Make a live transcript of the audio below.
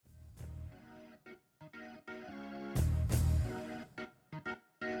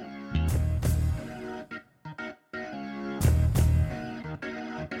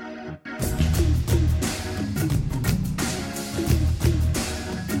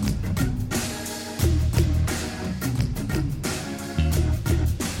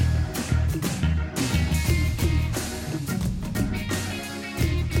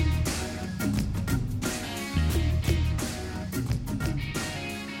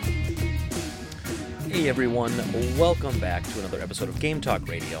Hey everyone, welcome back to another episode of Game Talk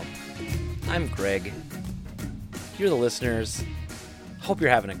Radio. I'm Greg. You're the listeners. Hope you're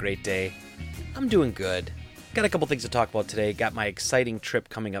having a great day. I'm doing good. Got a couple things to talk about today. Got my exciting trip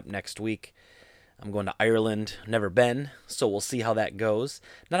coming up next week. I'm going to Ireland. Never been, so we'll see how that goes.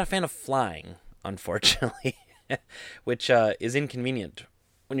 Not a fan of flying, unfortunately, which is inconvenient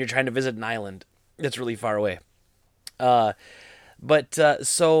when you're trying to visit an island that's really far away. So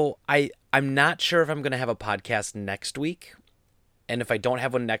I'm not sure if I'm going to have a podcast next week. And if I don't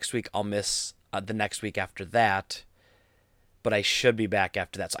have one next week, I'll miss the next week after that. But I should be back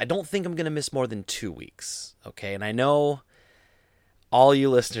after that. So I don't think I'm going to miss more than 2 weeks. Okay. And I know all you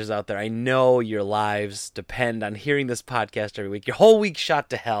listeners out there, I know your lives depend on hearing this podcast every week. Your whole week's shot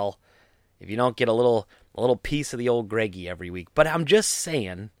to hell if you don't get a little piece of the old Greggy every week. But I'm just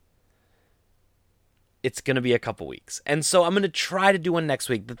saying, it's going to be a couple weeks. And so I'm going to try to do one next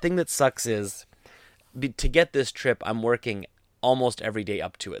week. The thing that sucks is, to get this trip, I'm working almost every day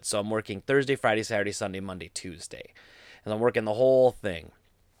up to it. So I'm working Thursday, Friday, Saturday, Sunday, Monday, Tuesday. And I'm working the whole thing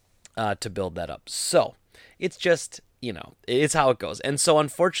to build that up. So it's just, it's how it goes. And so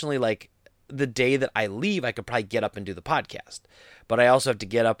unfortunately, like, the day that I leave, I could probably get up and do the podcast. But I also have to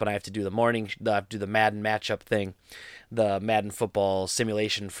get up and I have to do I have to do the Madden matchup thing, the Madden football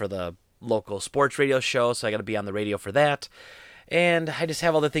simulation for the local sports radio show, so I got to be on the radio for that, and I just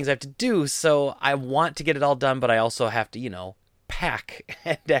have all the things I have to do, so I want to get it all done, but I also have to, pack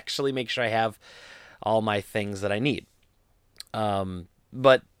and actually make sure I have all my things that I need.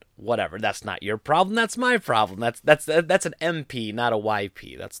 But whatever, that's not your problem, that's my problem. That's an MP, not a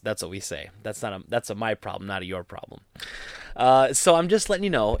YP. That's what we say. That's a my problem, not a your problem. So I'm just letting you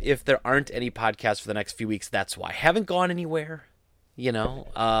know, if there aren't any podcasts for the next few weeks, that's why. I haven't gone anywhere.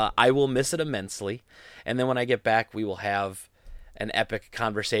 I will miss it immensely. And then when I get back, we will have an epic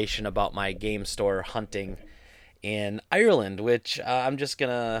conversation about my game store hunting in Ireland, which I'm just going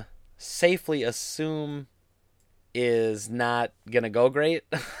to safely assume is not going to go great.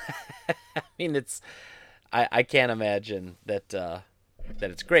 I mean, I can't imagine that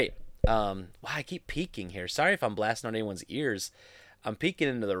it's great. Wow, I keep peeking here. Sorry if I'm blasting on anyone's ears. I'm peeking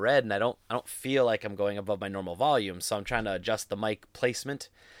into the red, and I don't feel like I'm going above my normal volume, so I'm trying to adjust the mic placement.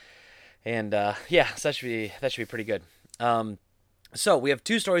 And so that should be pretty good. So we have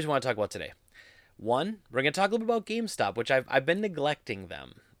two stories we want to talk about today. One, we're going to talk a little bit about GameStop, which I've been neglecting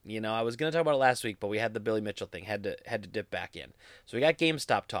them. I was going to talk about it last week, but we had the Billy Mitchell thing, had to dip back in. So we got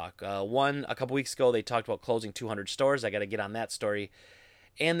GameStop talk. A couple weeks ago, they talked about closing 200 stores. I got to get on that story.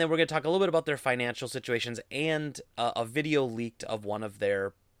 And then we're going to talk a little bit about their financial situations and a video leaked of one of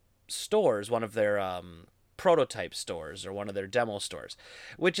their stores, one of their prototype stores or one of their demo stores,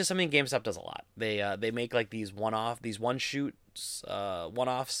 which is something GameStop does a lot. They make like these one-shoot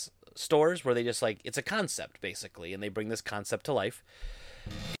stores where they just it's a concept basically, and they bring this concept to life.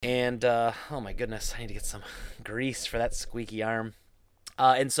 And oh my goodness, I need to get some grease for that squeaky arm.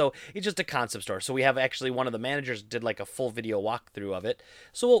 And so it's just a concept store. So we have actually one of the managers did like a full video walkthrough of it.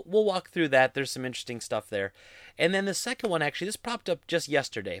 So we'll walk through that. There's some interesting stuff there. And then the second one, actually, this popped up just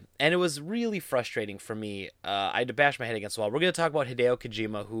yesterday. And it was really frustrating for me. I had to bash my head against the wall. We're going to talk about Hideo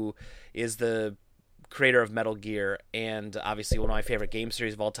Kojima, who is the creator of Metal Gear and obviously one of my favorite game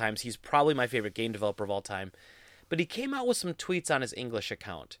series of all time. He's probably my favorite game developer of all time. But he came out with some tweets on his English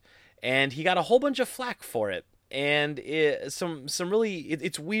account. And he got a whole bunch of flack for it. And it's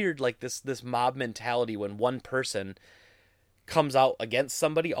weird, like this mob mentality when one person comes out against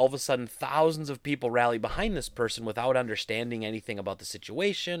somebody, all of a sudden thousands of people rally behind this person without understanding anything about the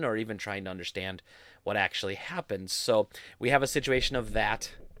situation or even trying to understand what actually happened. So we have a situation of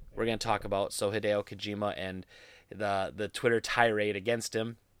that we're going to talk about. So Hideo Kojima and the Twitter tirade against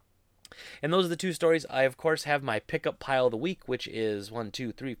him. And those are the two stories. I, of course, have my pickup pile of the week, which is 1,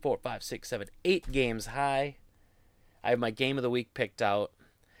 2, 3, 4, 5, 6, 7, 8 games high. I have my game of the week picked out.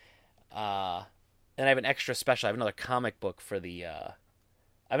 And I have an extra special. I have another comic book for the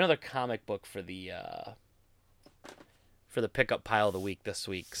pickup pile of the week this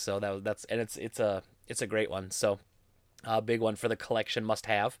week. So it's a great one. So a big one for the collection must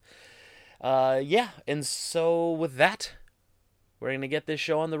have. And so with that, we're going to get this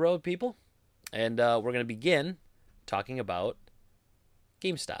show on the road, people. And we're going to begin talking about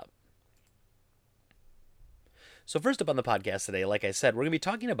GameStop. So first up on the podcast today, like I said, we're going to be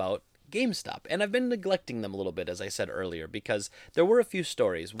talking about GameStop. And I've been neglecting them a little bit, as I said earlier, because there were a few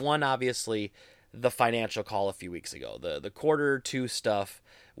stories. One, obviously, the financial call a few weeks ago, the quarter two stuff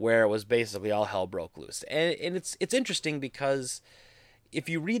where it was basically all hell broke loose. And it's interesting because if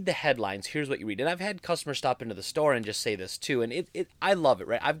you read the headlines, here's what you read. And I've had customers stop into the store and just say this too. And I love it,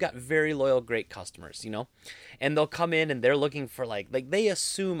 right? I've got very loyal, great customers, and they'll come in and they're looking for like they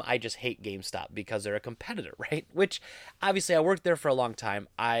assume I just hate GameStop because they're a competitor, right? Which obviously I worked there for a long time.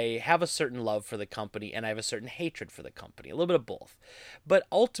 I have a certain love for the company and I have a certain hatred for the company, a little bit of both. But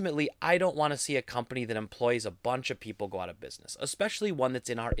ultimately, I don't want to see a company that employs a bunch of people go out of business, especially one that's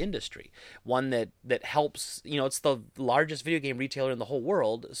in our industry, one that helps, it's the largest video game retailer in the whole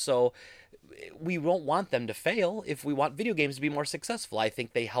world. So we won't want them to fail if we want video games to be more successful. I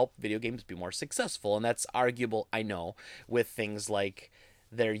think they help video games be more successful, and that's arguable, I know, with things like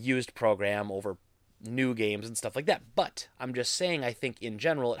their used program over new games and stuff like that. But I'm just saying, I think in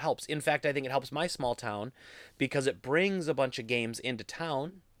general it helps. In fact, I think it helps my small town because it brings a bunch of games into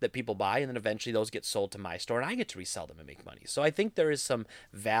town that people buy, and then eventually those get sold to my store and I get to resell them and make money. So I think there is some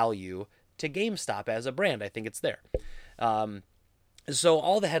value to GameStop as a brand. I think it's there. So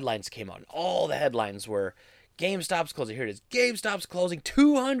all the headlines came out. All the headlines were GameStop's closing. Here it is. GameStop's closing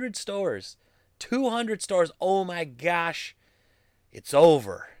 200 stores. 200 stores. Oh my gosh. It's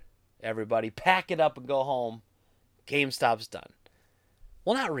over. Everybody pack it up and go home. GameStop's done.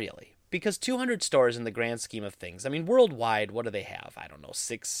 Well, not really. Because 200 stores in the grand scheme of things, I mean, worldwide, what do they have? I don't know,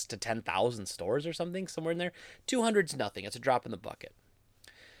 6,000 to 10,000 stores or something, somewhere in there. 200's nothing. It's a drop in the bucket.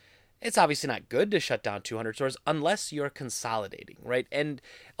 It's obviously not good to shut down 200 stores unless you're consolidating, right? And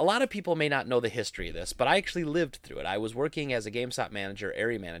a lot of people may not know the history of this, but I actually lived through it. I was working as a GameStop manager,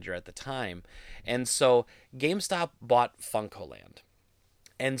 area manager at the time. And so GameStop bought FuncoLand.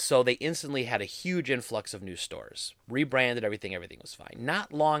 And so they instantly had a huge influx of new stores, rebranded everything was fine.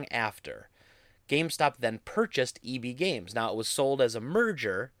 Not long after, GameStop then purchased EB Games. Now, it was sold as a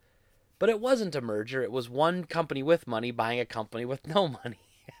merger, but it wasn't a merger. It was one company with money buying a company with no money.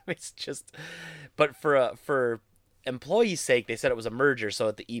 It's just, but for employees' sake, they said it was a merger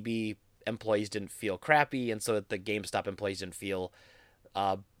so that the EB employees didn't feel crappy and so that the GameStop employees didn't feel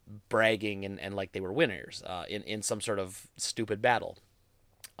bragging and like they were winners in some sort of stupid battle.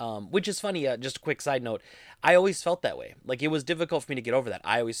 Which is funny, just a quick side note, I always felt that way. Like, it was difficult for me to get over that.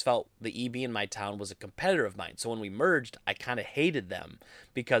 I always felt the EB in my town was a competitor of mine. So when we merged, I kind of hated them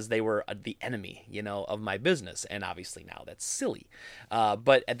because they were the enemy, of my business. And obviously now that's silly.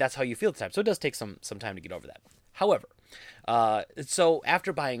 But that's how you feel at the time. So it does take some time to get over that. However, so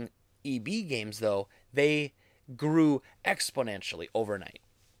after buying EB Games, though, they grew exponentially overnight.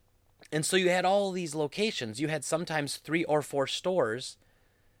 And so you had all these locations. You had sometimes 3 or 4 stores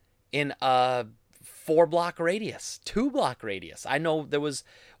in a 4-block radius, 2-block radius. I know there was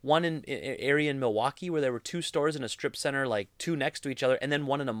one in area in Milwaukee where there were 2 stores in a strip center, like 2 next to each other, and then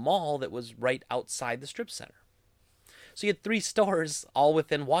one in a mall that was right outside the strip center. So you had 3 stores all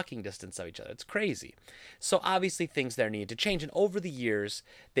within walking distance of each other. It's crazy. So obviously things there need to change. And over the years,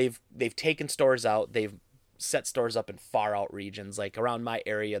 they've taken stores out. They've set stores up in far out regions. Like around my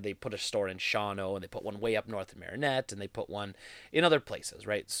area, they put a store in Shawano, and they put one way up north in Marinette, and they put one in other places,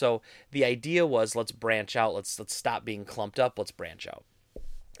 right? So the idea was, let's branch out. Let's stop being clumped up. Let's branch out.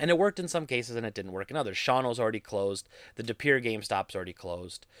 And it worked in some cases, and it didn't work in others. Shawano's already closed. The De Pere GameStop's already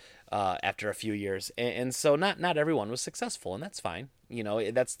closed after a few years, and so not everyone was successful, and that's fine.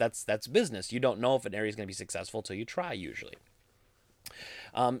 That's business. You don't know if an area is going to be successful until you try, usually.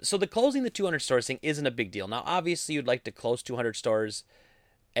 So the closing the 200 stores thing isn't a big deal. Now, obviously, you'd like to close 200 stores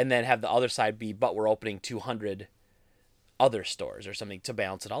and then have the other side be, but we're opening 200 other stores or something to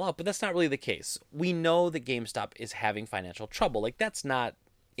balance it all out. But that's not really the case. We know that GameStop is having financial trouble. Like, that's not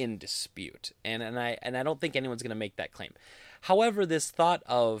in dispute. And I don't think anyone's going to make that claim. However, this thought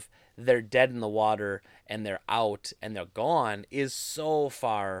of they're dead in the water and they're out and they're gone is so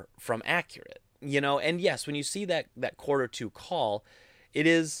far from accurate. And yes, when you see that Q2 call, it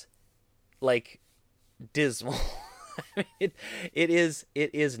is like dismal. it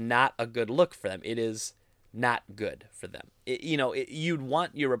is not a good look for them. It is not good for them. You'd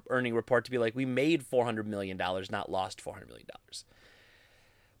want your earning report to be like, we made $400 million, not lost $400 million.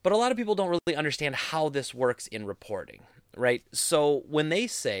 But a lot of people don't really understand how this works in reporting, right? So when they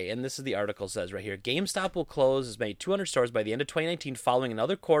say, and this is the article says right here, GameStop will close as many 200 stores by the end of 2019 following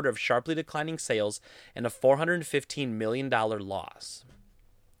another quarter of sharply declining sales and a $415 million loss.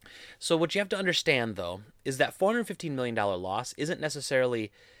 So what you have to understand, though, is that $415 million loss isn't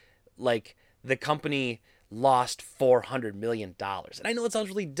necessarily like the company lost $400 million. And I know it sounds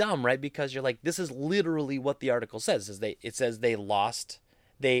really dumb, right? Because you're like, this is literally what the article says. It says they lost,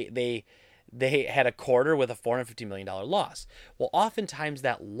 they had a quarter with a $450 million loss. Well, oftentimes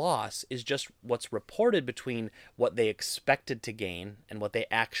that loss is just what's reported between what they expected to gain and what they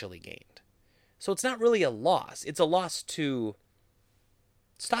actually gained. So it's not really a loss. It's a loss to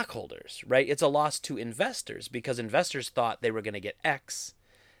stockholders, right? It's a loss to investors because investors thought they were going to get X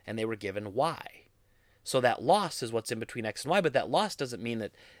and they were given Y. So that loss is what's in between X and Y, but that loss doesn't mean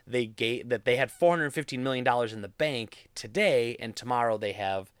that they had $415 million in the bank today and tomorrow they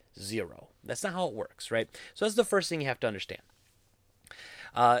have zero. That's not how it works, right? So that's the first thing you have to understand.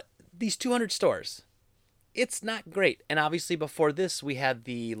 These 200 stores, it's not great. And obviously before this, we had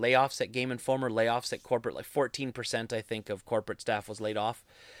the layoffs at Game Informer, layoffs at corporate, like 14%, I think, of corporate staff was laid off.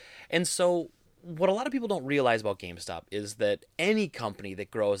 And so what a lot of people don't realize about GameStop is that any company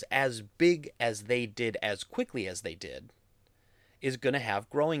that grows as big as they did, as quickly as they did, is going to have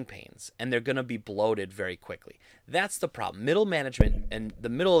growing pains, and they're going to be bloated very quickly. That's the problem. Middle management and the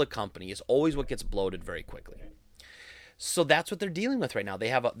middle of the company is always what gets bloated very quickly. So that's what they're dealing with right now. They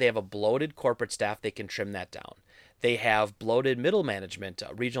have a bloated corporate staff. They can trim that down. They have bloated middle management,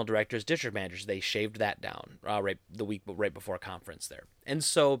 regional directors, district managers. They shaved that down right before a conference there. And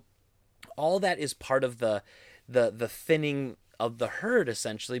so all that is part of the thinning of the herd,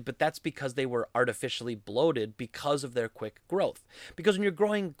 essentially, but that's because they were artificially bloated because of their quick growth. Because when you're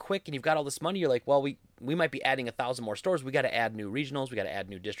growing quick and you've got all this money, you're like, well, we might be adding 1,000 more stores. We got to add new regionals. We got to add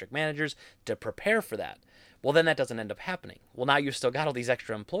new district managers to prepare for that. Well, then that doesn't end up happening. Well, now you've still got all these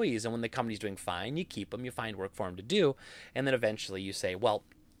extra employees, and when the company's doing fine, you keep them, you find work for them to do, and then eventually you say, well,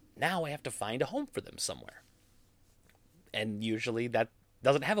 now I have to find a home for them somewhere. And usually that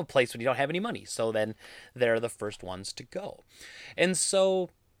doesn't have a place when you don't have any money. So then they're the first ones to go. And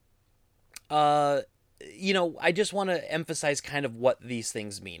so, I just want to emphasize kind of what these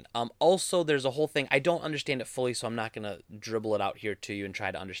things mean. Also, there's a whole thing. I don't understand it fully, so I'm not going to dribble it out here to you and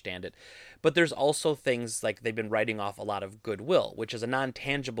try to understand it. But there's also things like they've been writing off a lot of goodwill, which is a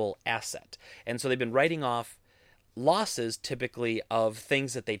non-tangible asset. And so they've been writing off losses typically of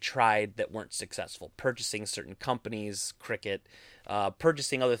things that they tried that weren't successful. Purchasing certain companies, Cricket,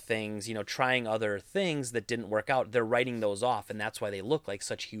 purchasing other things, trying other things that didn't work out. They're writing those off, and that's why they look like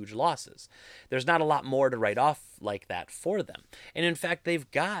such huge losses. There's not a lot more to write off like that for them. And in fact, they've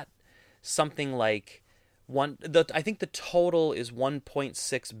got something like I think the total is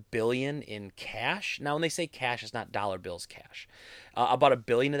 $1.6 billion in cash. Now, when they say cash, it's not dollar bills cash. About $1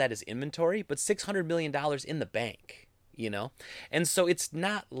 billion of that is inventory, but $600 million in the bank, And so it's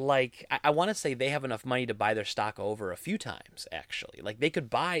not like, I want to say they have enough money to buy their stock over a few times, actually. Like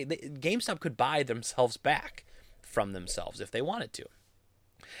GameStop could buy themselves back from themselves if they wanted to.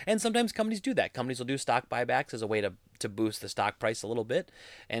 And sometimes companies do that. Companies will do stock buybacks as a way to boost the stock price a little bit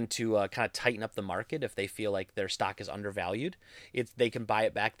and to kind of tighten up the market if they feel like their stock is undervalued. They can buy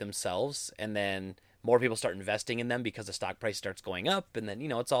it back themselves, and then more people start investing in them because the stock price starts going up, and then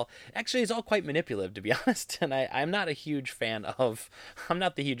it's all quite manipulative, to be honest. And I'm not the hugest fan of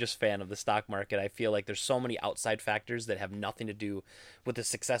the stock market. I feel like there's so many outside factors that have nothing to do with the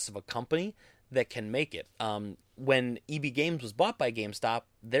success of a company that can make it. When EB Games was bought by GameStop,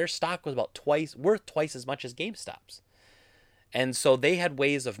 their stock was worth twice as much as GameStop's. And so they had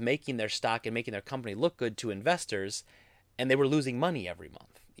ways of making their stock and making their company look good to investors, and they were losing money every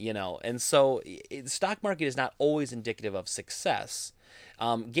month, And so the stock market is not always indicative of success.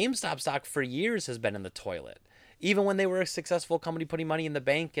 GameStop stock for years has been in the toilet. Even when they were a successful company putting money in the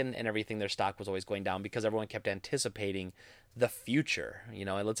bank and everything, their stock was always going down because everyone kept anticipating the future,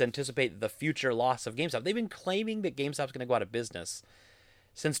 and let's anticipate the future loss of GameStop. They've been claiming that GameStop's going to go out of business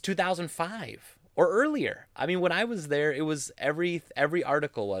since 2005 or earlier. I mean, when I was there, it was every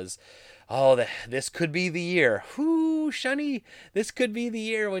article was, this could be the year. Whoo, Shunny, this could be the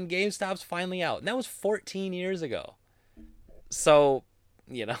year when GameStop's finally out. And that was 14 years ago. So,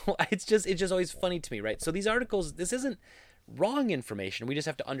 it's just always funny to me, right? So these articles, this isn't wrong information. We just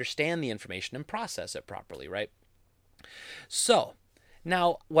have to understand the information and process it properly, right? So,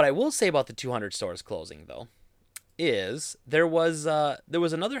 now what I will say about the 200 stores closing, though, is there was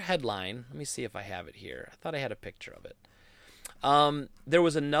another headline. Let me see if I have it here. I thought I had a picture of it. There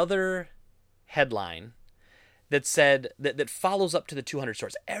was another headline that said that follows up to the 200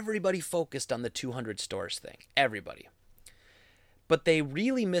 stores. Everybody focused on the 200 stores thing. Everybody. But they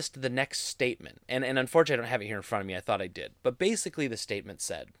really missed the next statement. And unfortunately, I don't have it here in front of me. I thought I did. But basically, the statement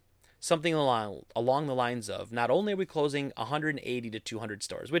said something along the lines of, not only are we closing 180 to 200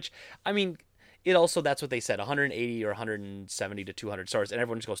 stores, which, I mean, that's what they said, 180 or 170 to 200 stores. And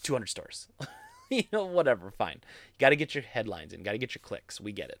everyone just goes, 200 stores. Whatever, fine. You got to get your headlines in. Got to get your clicks.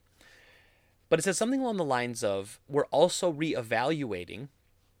 We get it. But it says something along the lines of, we're also reevaluating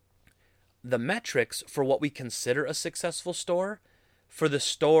the metrics for what we consider a successful store for the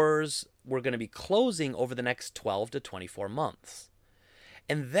stores we're going to be closing over the next 12 to 24 months.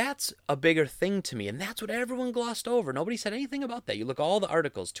 And that's a bigger thing to me, and that's what everyone glossed over. Nobody said anything about that. You look at all the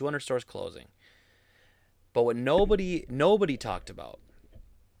articles, 200 stores closing. But what nobody talked about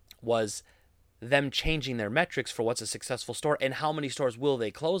was them changing their metrics for what's a successful store and how many stores will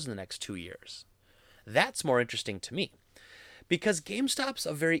they close in the next 2 years. That's more interesting to me. Because GameStop's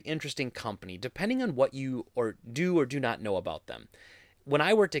a very interesting company, depending on what you do or do not know about them. When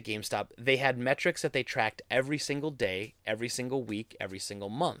I worked at GameStop, they had metrics that they tracked every single day, every single week, every single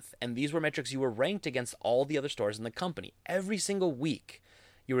month. And these were metrics you were ranked against all the other stores in the company. Every single week,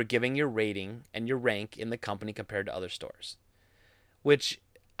 you were giving your rating and your rank in the company compared to other stores. Which,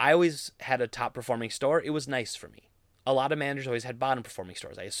 I always had a top performing store. It was nice for me. A lot of managers always had bottom performing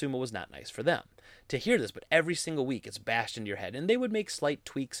stores. I assume it was not nice for them to hear this, but every single week it's bashed into your head. And they would make slight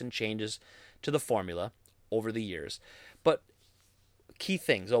tweaks and changes to the formula over the years. But key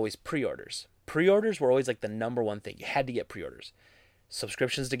things, always pre-orders. Pre-orders were always like the number one thing. You had to get pre-orders.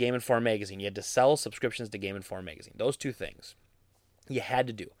 Subscriptions to Game Informer magazine. You had to sell subscriptions to Game Informer magazine. Those two things you had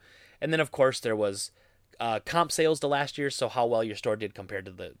to do. And then, of course, there was comp sales to last year, so how well your store did compared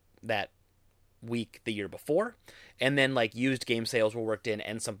to that week the year before. And then like used game sales were worked in,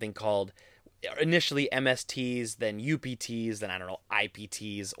 and something called initially MSTs, then UPTs, then I don't know,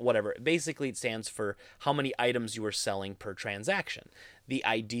 IPTs, whatever. Basically it stands for how many items you were selling per transaction. The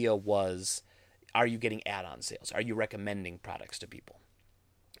idea was, are you getting add-on sales? Are you recommending products to people?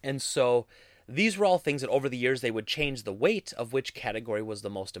 And so these were all things that over the years they would change the weight of which category was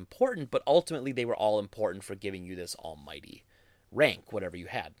the most important, but ultimately they were all important for giving you this almighty rank, whatever you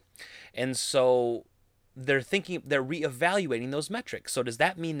had. And so they're reevaluating those metrics. So does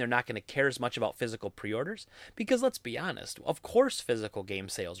that mean they're not going to care as much about physical pre-orders? Because let's be honest, of course physical game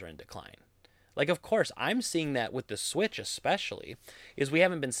sales are in decline. Like, of course, I'm seeing that with the Switch especially, is we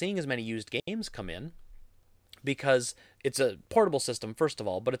haven't been seeing as many used games come in because it's a portable system, first of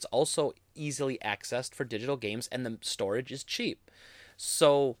all, but it's also easily accessed for digital games, and the storage is cheap.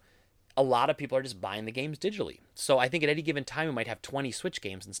 So a lot of people are just buying the games digitally. So I think at any given time we might have 20 Switch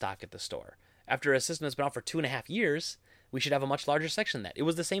games in stock at the store. After a system that's been out for 2.5 years, we should have a much larger section than that. It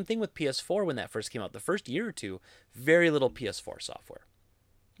was the same thing with PS4 when that first came out. The first year or two, very little PS4 software.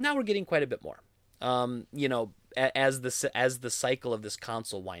 Now we're getting quite a bit more. As the cycle of this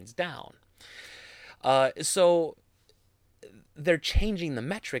console winds down. So they're changing the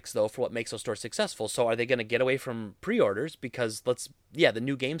metrics, though, for what makes those stores successful. So are they going to get away from pre-orders? Because the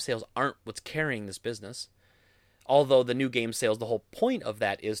new game sales aren't what's carrying this business. Although the new game sales, the whole point of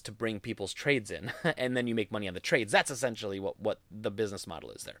that is to bring people's trades in, and then you make money on the trades. That's essentially what the business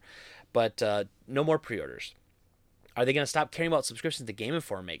model is there. But no more pre-orders. Are they going to stop caring about subscriptions to Game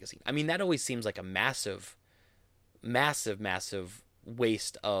Informer magazine? I mean, that always seems like a massive, massive, massive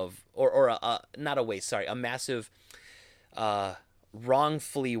waste of, not a waste, sorry, a massive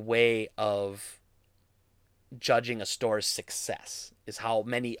wrongfully way of judging a store's success is how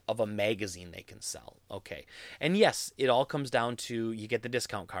many of a magazine they can sell. Okay. And yes, it all comes down to you get the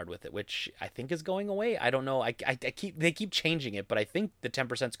discount card with it, which I think is going away. I don't know. They keep changing it, but I think the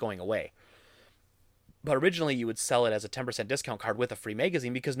 10% is going away. But originally you would sell it as a 10% discount card with a free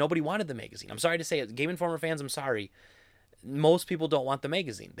magazine because nobody wanted the magazine. I'm sorry to say it. Game Informer fans, I'm sorry. Most people don't want the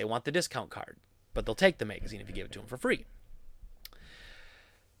magazine. They want the discount card, but they'll take the magazine if you give it to them for free.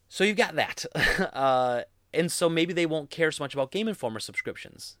 So you've got that. And so maybe they won't care so much about Game Informer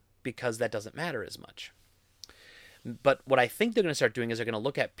subscriptions because that doesn't matter as much. But what I think they're going to start doing is they're going to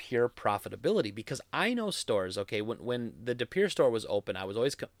look at pure profitability, because I know stores, okay, when the De Pere store was open, I was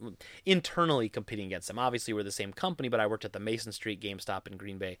always internally competing against them. Obviously, we're the same company, but I worked at the Mason Street GameStop in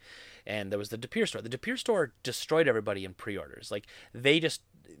Green Bay, and there was the De Pere store. The De Pere store destroyed everybody in pre-orders. Like,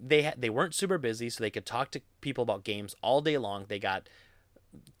 they weren't super busy, so they could talk to people about games all day long. They got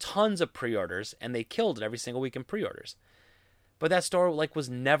tons of pre-orders, and they killed it every single week in pre-orders. But that store was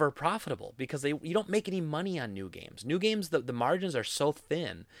never profitable because you don't make any money on new games. New games, the margins are so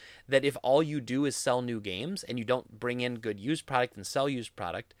thin that if all you do is sell new games and you don't bring in good used product and sell used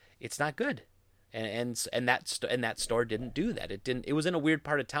product, it's not good. And that store didn't do that. It was in a weird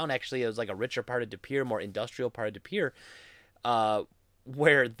part of town, actually. It was like a richer part of De Pere, more industrial part of De Pere,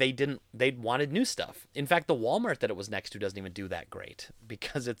 where they wanted new stuff. In fact, the Walmart that it was next to doesn't even do that great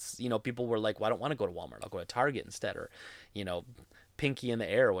because it's, people were like, well, I don't want to go to Walmart. I'll go to Target instead, or, Pinky in the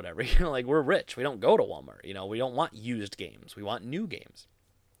Air or whatever. We're rich. We don't go to Walmart. We don't want used games. We want new games.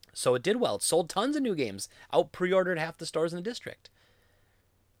 So it did well. It sold tons of new games, out pre-ordered half the stores in the district.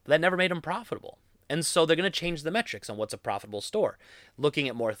 But that never made them profitable. And so they're going to change the metrics on what's a profitable store, looking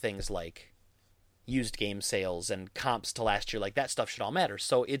at more things like used game sales and comps to last year. Like, that stuff should all matter.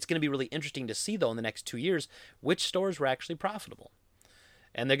 So it's going to be really interesting to see, though, in the next 2 years, which stores were actually profitable.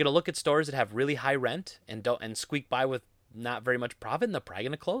 And they're going to look at stores that have really high rent and squeak by with not very much profit, and they're probably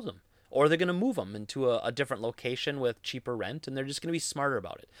going to close them. Or they're going to move them into a different location with cheaper rent, and they're just going to be smarter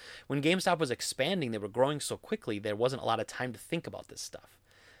about it. When GameStop was expanding, they were growing so quickly, there wasn't a lot of time to think about this stuff.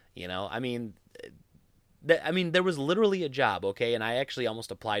 I mean, there was literally a job, okay, and I actually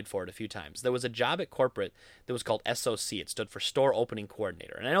almost applied for it a few times. There was a job at corporate that was called SOC. It stood for Store Opening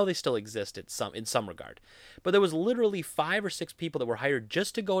Coordinator, and I know they still exist in some regard. But there was literally 5 or 6 people that were hired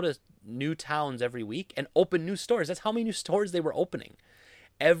just to go to new towns every week and open new stores. That's how many new stores they were opening.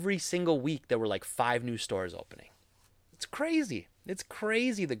 Every single week, there were like 5 new stores opening. It's crazy. It's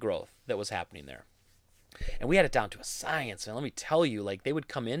crazy the growth that was happening there. And we had it down to a science. And let me tell you, like, they would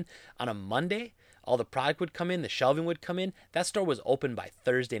come in on a Monday, all the product would come in, the shelving would come in. That store was open by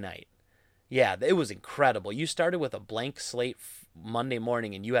Thursday night. Yeah, it was incredible. You started with a blank slate Monday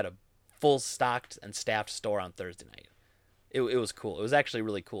morning, and you had a full stocked and staffed store on Thursday night. It was cool. It was actually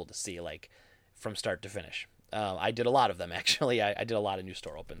really cool to see, like, from start to finish. I did a lot of them, actually. I did a lot of new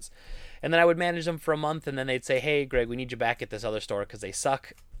store opens. And then I would manage them for a month, and then they'd say, hey, Greg, we need you back at this other store because they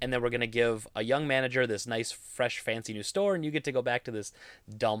suck. And then we're going to give a young manager this nice, fresh, fancy new store, and you get to go back to this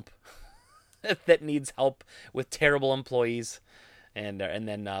dump that needs help with terrible employees, and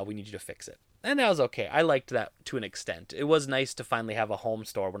then we need you to fix it. And that was okay. I liked that to an extent. It was nice to finally have a home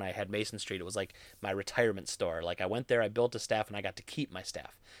store when I had Mason Street. It was like my retirement store. Like, I went there, I built a staff, and I got to keep my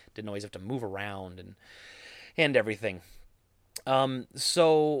staff. Didn't always have to move around and everything.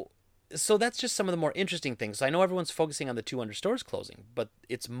 So that's just some of the more interesting things. So I know everyone's focusing on the 200 stores closing, but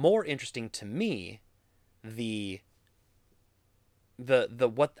it's more interesting to me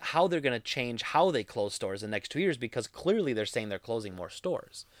how they're going to change how they close stores in the next 2 years, because clearly they're saying they're closing more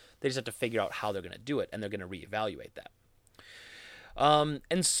stores. They just have to figure out how they're going to do it, and they're going to reevaluate that.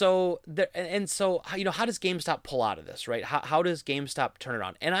 And so how does GameStop pull out of this, right? How does GameStop turn it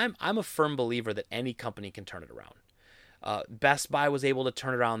around? And I'm a firm believer that any company can turn it around. Best Buy was able to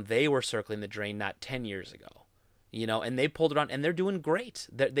turn it around. They were circling the drain not 10 years ago, and they pulled it around, and they're doing great.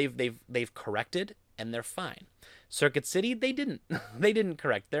 They've corrected, and they're fine. Circuit City, they didn't. They didn't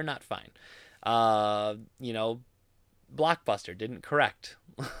correct. They're not fine. Blockbuster didn't correct.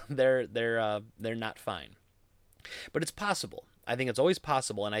 They're not fine. But it's possible. I think it's always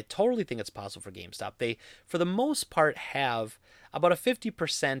possible, and I totally think it's possible for GameStop. They, for the most part, have about a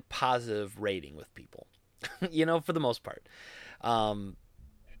 50% positive rating with people. For the most part.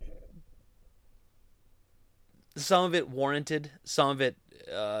 Some of it warranted, some of it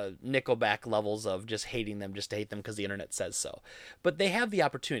Nickelback levels of just hating them just to hate them because the internet says so. But they have the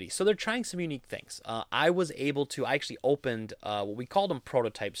opportunity. So they're trying some unique things. I actually opened what we called them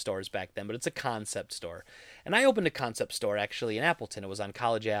prototype stores back then, but it's a concept store. And I opened a concept store actually in Appleton. It was on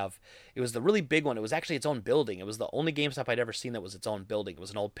College Ave. It was the really big one. It was actually its own building. It was the only GameStop I'd ever seen that was its own building. It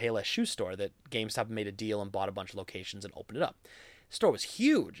was an old Payless shoe store that GameStop made a deal and bought a bunch of locations and opened it up. The store was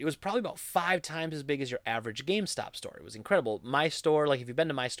huge. It was probably about 5 times as big as your average GameStop store. It was incredible. My store, like if you've been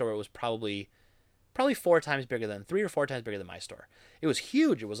to my store, it was probably 3 or 4 times bigger than my store. It was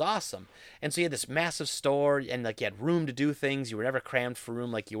huge. It was awesome. And so you had this massive store, and like you had room to do things. You were never crammed for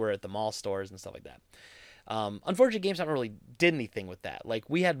room like you were at the mall stores and stuff like that. Unfortunately, GameStop never really did anything with that. Like,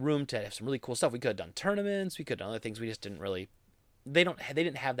 we had room to have some really cool stuff. We could have done tournaments. We could have done other things. We just didn't really. They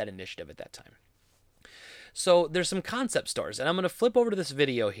didn't have that initiative at that time. So there's some concept stores, and I'm going to flip over to this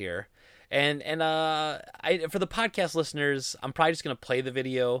video here, and for the podcast listeners, I'm probably just going to play the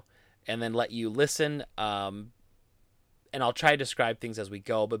video and then let you listen, and I'll try to describe things as we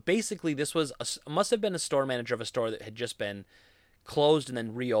go. But basically, this must have been a store manager of a store that had just been closed and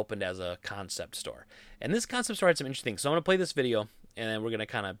then reopened as a concept store. And this concept store had some interesting things. So I'm going to play this video, and then we're going to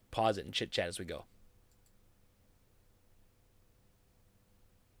kind of pause it and chit chat as we go.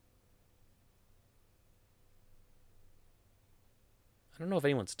 I don't know if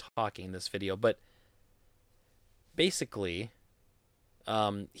anyone's talking in this video, but basically,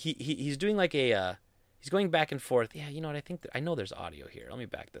 he's doing like he's going back and forth. Yeah, you know what? I know there's audio here. Let me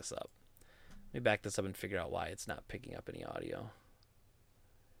back this up. And figure out why it's not picking up any audio.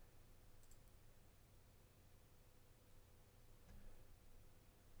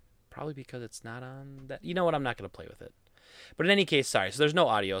 Probably because it's not on that. You know what? I'm not going to play with it. But in any case, sorry. So there's no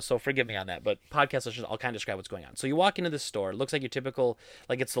audio, so forgive me on that. But podcast listeners, I'll kind of describe what's going on. So you walk into this store. It looks like your typical,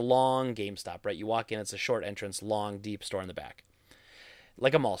 like it's the long GameStop, right? You walk in, it's a short entrance, long, deep store in the back.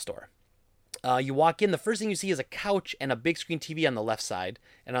 Like a mall store. You walk in, the first thing you see is a couch and a big screen TV on the left side.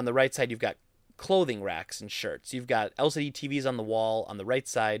 And on the right side, you've got clothing racks and shirts. You've got LCD TVs on the wall on the right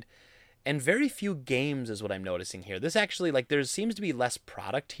side. And very few games is what I'm noticing here. This actually, like, there seems to be less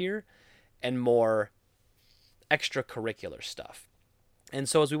product here and more extracurricular stuff. And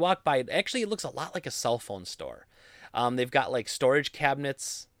so as we walk by, actually it looks a lot like a cell phone store. They've got like storage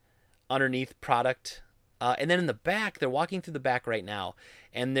cabinets underneath product. And then in the back, they're walking through the back right now,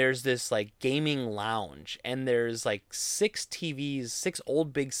 and there's this like gaming lounge, and there's like 6 TVs, 6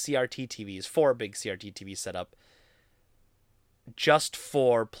 old big CRT TVs, 4 big CRT TVs set up just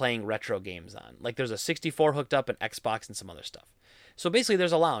for playing retro games on. Like there's a 64 hooked up, an Xbox, and some other stuff. So basically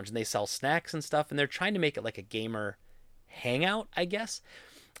there's a lounge, and they sell snacks and stuff, and they're trying to make it like a gamer hangout, I guess.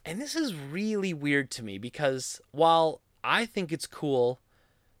 And this is really weird to me because while I think it's cool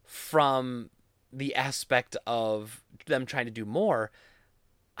from the aspect of them trying to do more,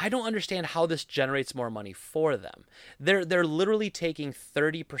 I don't understand how this generates more money for them. They're literally taking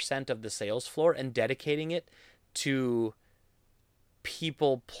 30% of the sales floor and dedicating it to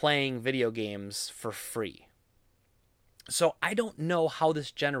people playing video games for free. So I don't know how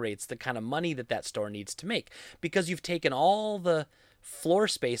this generates the kind of money that store needs to make, because you've taken all the floor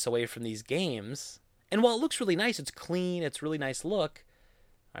space away from these games. And while it looks really nice, it's clean, it's really nice look.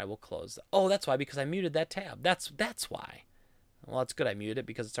 All right, we'll close. Oh, that's why, because I muted that tab. That's why. Well, it's good I muted it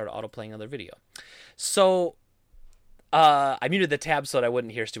because it started auto-playing another video. So I muted the tab so that I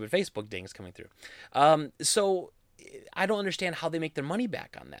wouldn't hear stupid Facebook dings coming through. So I don't understand how they make their money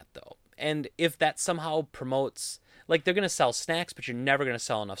back on that, though. And if that somehow promotes, like, they're going to sell snacks, but you're never going to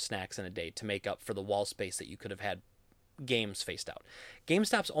sell enough snacks in a day to make up for the wall space that you could have had games faced out.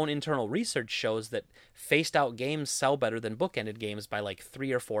 GameStop's own internal research shows that faced out games sell better than bookended games by like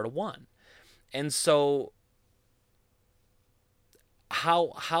 3 or 4 to 1. And so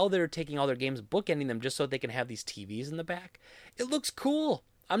how they're taking all their games, bookending them just so they can have these TVs in the back, it looks cool.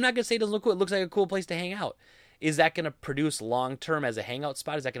 I'm not going to say it doesn't look cool. It looks like a cool place to hang out. Is that going to produce long-term as a hangout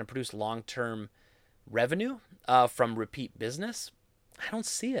spot? Is that going to produce long-term revenue from repeat business? I don't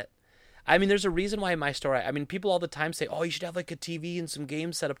see it. I mean, there's a reason why in my store, I mean, people all the time say, oh, you should have like a TV and some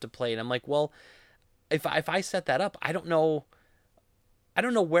games set up to play. And I'm like, well, if I set that up, I don't know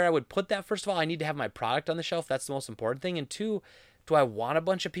where I would put that. First of all, I need to have my product on the shelf. That's the most important thing. And 2, do I want a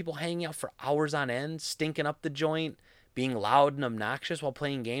bunch of people hanging out for hours on end, stinking up the joint, being loud and obnoxious while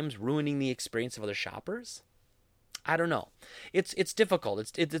playing games, ruining the experience of other shoppers? I don't know. It's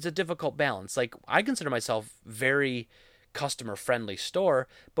difficult. It's a difficult balance. Like, I consider myself very customer friendly store,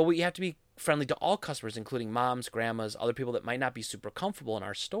 but we have to be friendly to all customers, including moms, grandmas, other people that might not be super comfortable in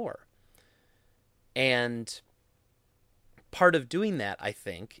our store. And part of doing that, I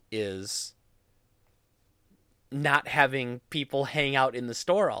think, is not having people hang out in the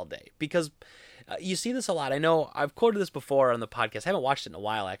store all day, because you see this a lot. I know I've quoted this before on the podcast. I haven't watched it in a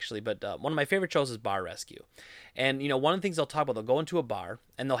while, actually, but one of my favorite shows is Bar Rescue. And, one of the things they'll talk about, they'll go into a bar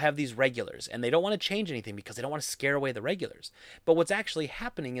and they'll have these regulars, and they don't want to change anything because they don't want to scare away the regulars. But what's actually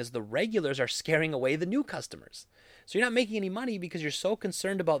happening is the regulars are scaring away the new customers. So you're not making any money because you're so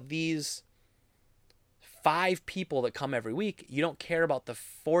concerned about these 5 people that come every week. You don't care about the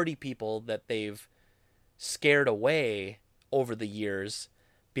 40 people that they've scared away over the years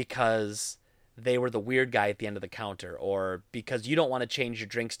because they were the weird guy at the end of the counter, or because you don't want to change your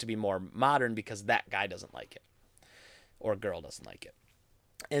drinks to be more modern because that guy doesn't like it, or girl doesn't like it.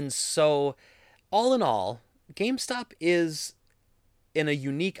 And so, all in all, GameStop is in a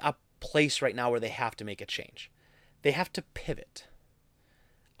unique place right now where they have to make a change. They have to pivot.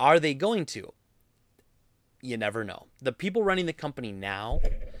 Are they going to? You never know. The people running the company now,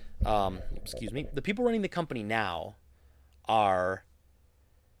 the people running the company now are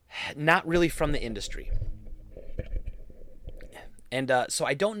not really from the industry. And so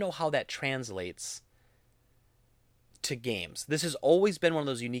I don't know how that translates to games. This has always been one of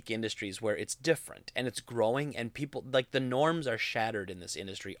those unique industries where it's different and it's growing, and people, like, the norms are shattered in this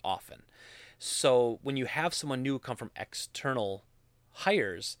industry often. So when you have someone new come from external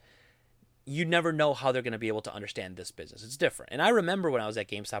hires, you never know how they're going to be able to understand this business. It's different. And I remember when I was at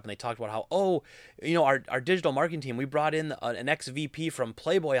GameStop and they talked about how, our digital marketing team, we brought in an ex-VP from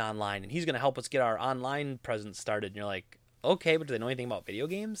Playboy Online, and he's going to help us get our online presence started. And you're like, okay, but do they know anything about video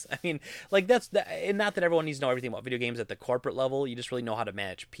games? I mean, like, and not that everyone needs to know everything about video games at the corporate level. You just really know how to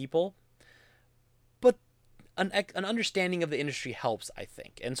manage people. But an understanding of the industry helps, I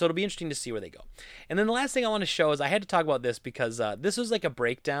think. And so it'll be interesting to see where they go. And then the last thing I want to show is, I had to talk about this because this was like a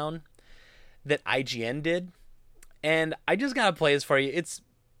breakdown that IGN did, and I just gotta play this for you. It's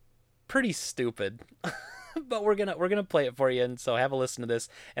pretty stupid, but we're gonna play it for you, and so have a listen to this,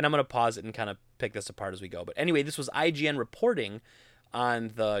 and I'm gonna pause it and kind of pick this apart as we go. But anyway, this was IGN reporting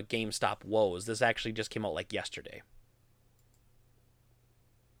on the GameStop woes. This actually just came out like yesterday.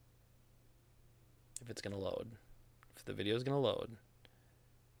 If it's gonna load, if the video is gonna load,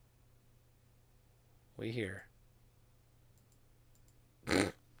 we hear.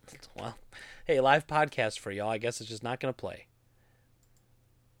 Well, hey, live podcast for y'all. I guess it's just not going to play.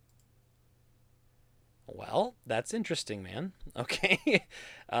 Well, that's interesting, man. Okay.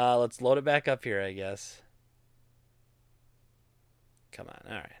 Let's load it back up here, I guess. Come on.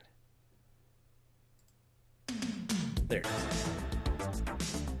 All right. There it is.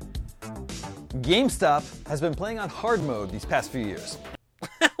 GameStop has been playing on hard mode these past few years.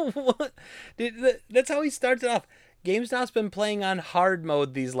 What? Dude, that's how he starts it off. GameStop's been playing on hard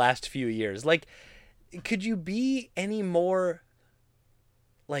mode these last few years. Like, could you be any more,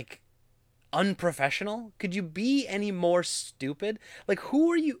 like, unprofessional? Could you be any more stupid? Like,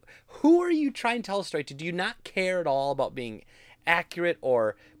 who are you trying to tell a story to? Do you not care at all about being accurate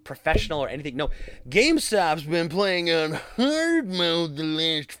or professional or anything? No, GameStop's been playing on hard mode the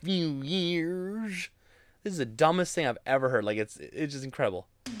last few years. This is the dumbest thing I've ever heard. Like, it's just incredible.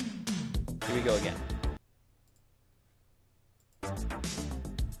 Here we go again.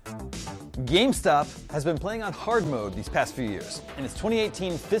 GameStop has been playing on hard mode these past few years. In its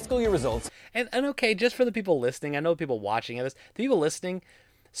 2018 fiscal year results, And okay, just for the people listening, I know people watching this, the people listening,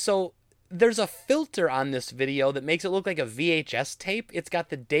 so there's a filter on this video that makes it look like a VHS tape. It's got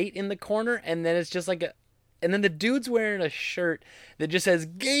the date in the corner, and then it's just like and then the dude's wearing a shirt that just says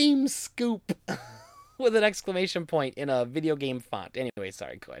Game Scoop with an exclamation point in a video game font. Anyway,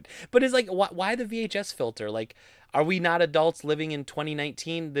 sorry, go ahead. But it's like, why the VHS filter? Like, are we not adults living in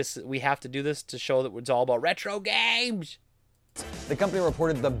 2019? We have to do this to show that it's all about retro games. the company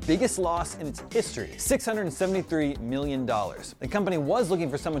reported the biggest loss in its history, $673 million. The company was looking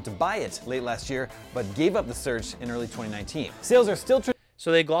for someone to buy it late last year, but gave up the search in early 2019. Sales are still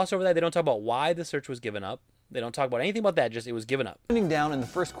So they gloss over that. They don't talk about why the search was given up. They don't talk about anything about that, just it was given up. trending down in the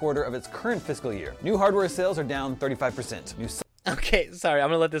first quarter of its current fiscal year. New hardware sales are down 35%. New Okay, sorry, I'm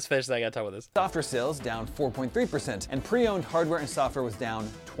going to let this finish, then I got to talk about this. software sales down 4.3%, and pre-owned hardware and software was down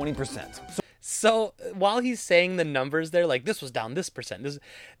 20%. So while he's saying the numbers there, like this was down this percent,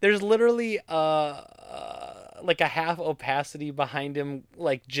 there's literally like a half opacity behind him,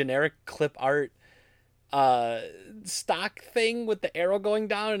 like generic clip art stock thing with the arrow going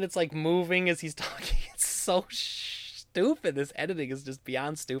down, and it's like moving as he's talking. It's so stupid. This editing is just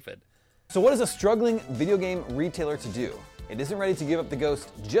beyond stupid. So what is a struggling video game retailer to do? It isn't ready to give up the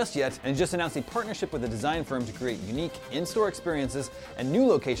ghost just yet, and just announced a partnership with a design firm to create unique in-store experiences and new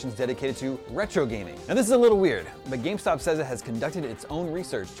locations dedicated to retro gaming. Now this is a little weird, but GameStop says it has conducted its own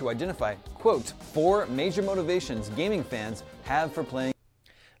research to identify, quote, 4 major motivations gaming fans have for playing.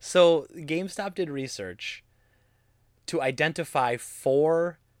 So GameStop did research to identify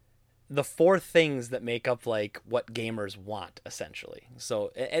the four things that make up like what gamers want, essentially.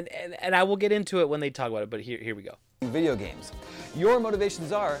 So and I will get into it when they talk about it, but here we go. Video games. Your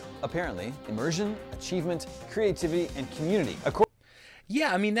motivations are, apparently, immersion, achievement, creativity, and community.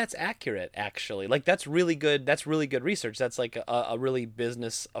 Yeah, I mean that's accurate actually. Like that's really good. That's really good research. That's like a really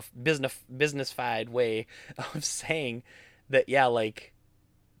business-fied way of saying that. Yeah, like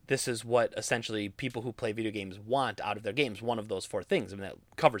this is what essentially people who play video games want out of their games. One of those 4 things. I mean that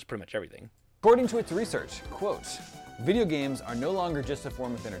covers pretty much everything. According to its research, quote, video games are no longer just a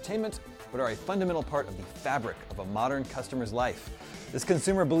form of entertainment, but are a fundamental part of the fabric of a modern customer's life. This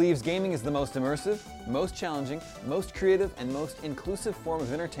consumer believes gaming is the most immersive, most challenging, most creative, and most inclusive form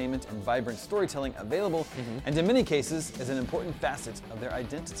of entertainment and vibrant storytelling available, and in many cases is an important facet of their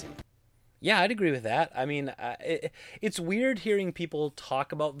identity. Yeah, I'd agree with that. I mean, it's weird hearing people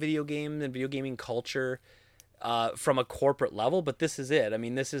talk about video games and video gaming culture from a corporate level, but this is it. I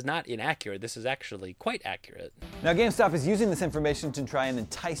mean, this is not inaccurate. This is actually quite accurate. Now, GameStop is using this information to try and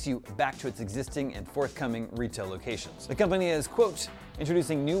entice you back to its existing and forthcoming retail locations. The company is, quote,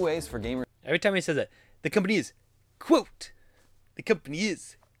 introducing new ways for gamers. Every time he says that, the company is, quote. The company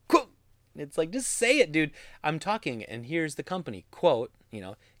is, quote. It's like, just say it, dude. I'm talking, and here's the company, quote,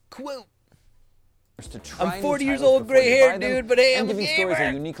 quote. I'm 40 years old, gray hair, dude, but hey, I'm a gamer. giving stores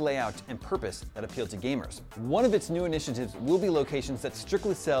a unique layout and purpose that appeal to gamers. One of its new initiatives will be locations that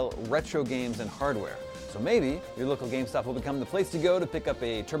strictly sell retro games and hardware. So maybe your local GameStop will become the place to go to pick up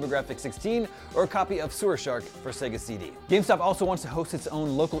a TurboGrafx-16 or a copy of Sewer Shark for Sega CD. GameStop also wants to host its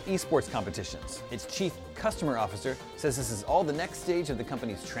own local esports competitions. Its chief customer officer says this is all the next stage of the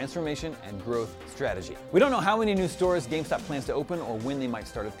company's transformation and growth strategy. We don't know how many new stores GameStop plans to open or when they might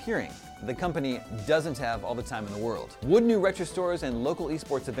start appearing. The company doesn't have all the time in the world. Would new retro stores and local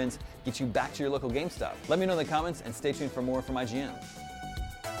esports events get you back to your local GameStop? Let me know in the comments and stay tuned for more from IGN.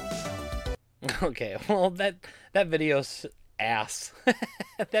 Okay, well, that video's ass.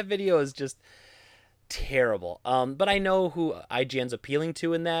 That video is just terrible. But I know who IGN's appealing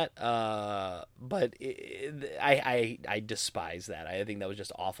to in that. But I despise that. I think that was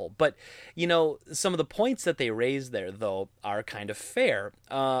just awful. But some of the points that they raised there though are kind of fair,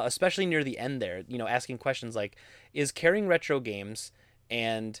 especially near the end there. Asking questions like, is carrying retro games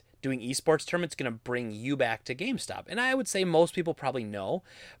and doing esports tournaments going to bring you back to GameStop? And I would say most people probably know,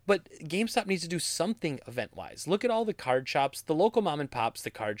 but GameStop needs to do something event-wise. Look at all the card shops, the local mom and pops,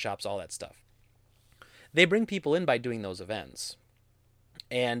 the card shops, all that stuff. They bring people in by doing those events.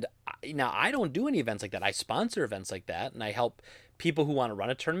 And now I don't do any events like that. I sponsor events like that, and I help people who want to run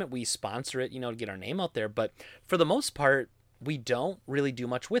a tournament. We sponsor it, to get our name out there. But for the most part, we don't really do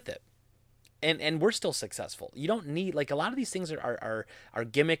much with it. And we're still successful. You don't need, a lot of these things are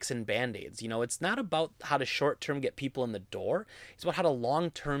gimmicks and band-aids. It's not about how to short-term get people in the door. It's about how to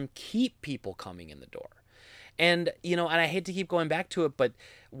long-term keep people coming in the door. And, and I hate to keep going back to it, but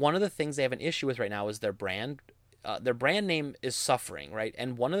one of the things they have an issue with right now is their brand. Their brand name is suffering, right?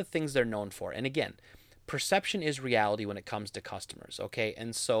 And one of the things they're known for, and again, perception is reality when it comes to customers, okay?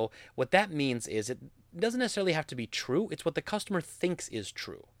 And so what that means is it doesn't necessarily have to be true. It's what the customer thinks is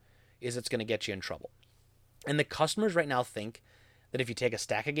true. Is it's going to get you in trouble. And the customers right now think that if you take a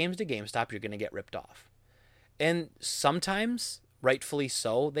stack of games to GameStop, you're going to get ripped off. And sometimes, rightfully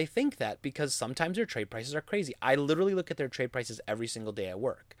so, they think that because sometimes their trade prices are crazy. I literally look at their trade prices every single day at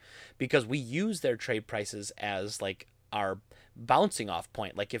work because we use their trade prices as our bouncing off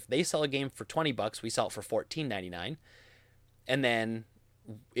point. Like if they sell a game for $20, we sell it for $14.99. And then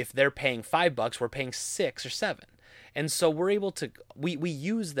if they're paying $5, we're paying $6 or $7. And so we're able to, we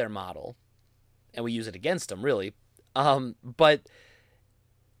use their model, and we use it against them, really. But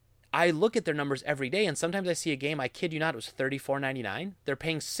I look at their numbers every day, and sometimes I see a game, I kid you not, it was $34.99. They're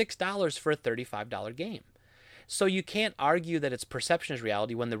paying $6 for a $35 game. So you can't argue that it's perception is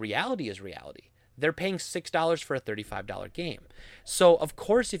reality when the reality is reality. They're paying $6 for a $35 game. So, of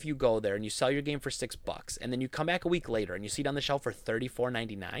course, if you go there and you sell your game for $6 and then you come back a week later and you see it on the shelf for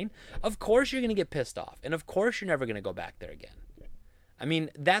 $34.99, of course you're going to get pissed off. And of course you're never going to go back there again. I mean,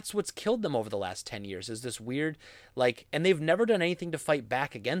 that's what's killed them over the last 10 years is this weird, and they've never done anything to fight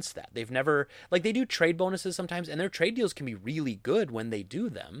back against that. They've never, they do trade bonuses sometimes, and their trade deals can be really good when they do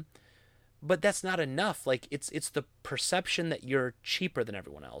them. But that's not enough. It's the perception that you're cheaper than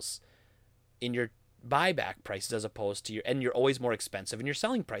everyone else in your buyback prices as opposed to and you're always more expensive in your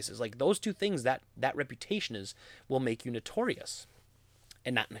selling prices. Those two things, that reputation will make you notorious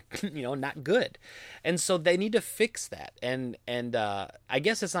and not good. And so they need to fix that. And I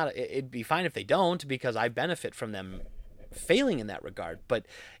guess it'd be fine if they don't, because I benefit from them failing in that regard, but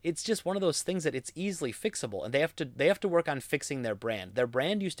it's just one of those things that it's easily fixable, and they have to work on fixing their brand. Their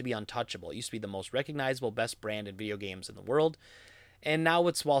brand used to be untouchable. It used to be the most recognizable, best brand in video games in the world. And now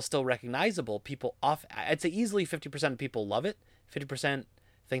while still recognizable, I'd say easily 50% of people love it. 50%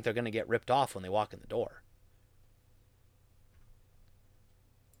 think they're going to get ripped off when they walk in the door.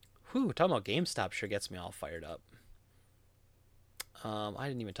 Whew, talking about GameStop sure gets me all fired up. I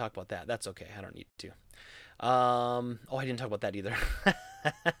didn't even talk about that. That's okay. I don't need to. I didn't talk about that either.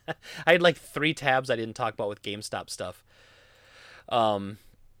 I had 3 tabs I didn't talk about with GameStop stuff.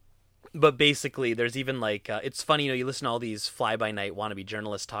 But basically, there's even it's funny, you listen to all these fly-by-night wannabe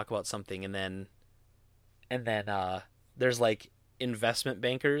journalists talk about something, and then there's investment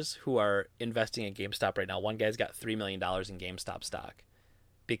bankers who are investing in GameStop right now. One guy's got $3 million in GameStop stock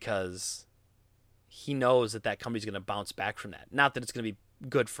because he knows that company's going to bounce back from that. Not that it's going to be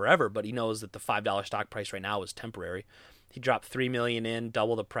good forever, but he knows that the $5 stock price right now is temporary. He dropped $3 million in,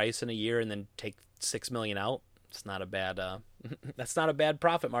 double the price in a year, and then take $6 million out. It's not a bad that's not a bad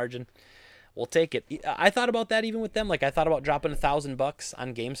profit margin. We'll take it. I thought about that even with them. I thought about dropping $1,000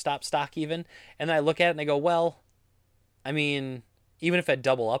 on GameStop stock even, and then I look at it and I go, well, I mean, even if I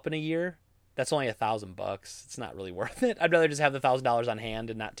double up in a year, that's only $1,000. It's not really worth it. I'd rather just have the $1,000 on hand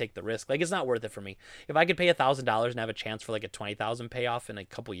and not take the risk. It's not worth it for me. If I could pay $1,000 and have a chance for a $20,000 payoff in a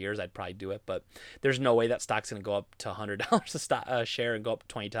couple years, I'd probably do it. But there's no way that stock's going to go up to $100 a share and go up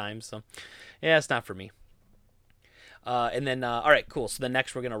 20 times. So yeah, it's not for me. And then, all right, cool. So then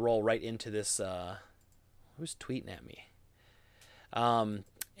next we're going to roll right into this, who's tweeting at me?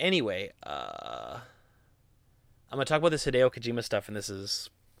 Anyway, I'm going to talk about this Hideo Kojima stuff, and this is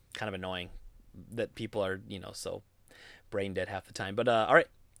kind of annoying that people are, so brain dead half the time. But, all right,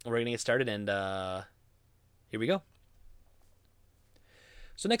 we're going to get started, and here we go.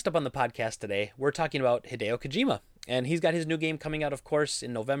 So next up on the podcast today, we're talking about Hideo Kojima, and he's got his new game coming out, of course,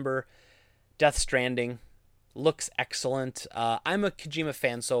 in November, Death Stranding. Looks excellent. I'm a Kojima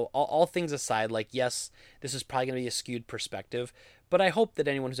fan, so all things aside, yes, this is probably going to be a skewed perspective, But I hope that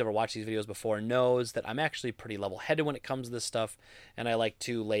anyone who's ever watched these videos before knows that I'm actually pretty level-headed when it comes to this stuff, and I like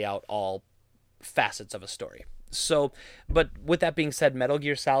to lay out all facets of a story. So, but with that being said, Metal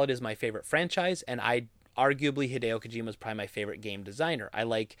Gear Solid is my favorite franchise, and arguably Hideo Kojima is probably my favorite game designer. I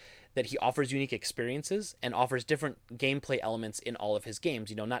like that he offers unique experiences and offers different gameplay elements in all of his games.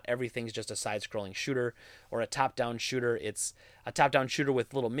 You know, not everything's just a side-scrolling shooter or a top-down shooter. It's a top-down shooter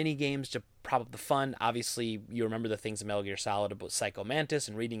with little mini-games to prop up the fun. Obviously, you remember the things in Metal Gear Solid about Psycho Mantis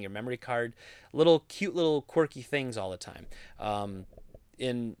and reading your memory card. Little cute little quirky things all the time.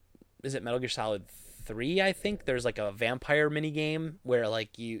 Is it Metal Gear Solid 3, I think there's like a vampire mini game where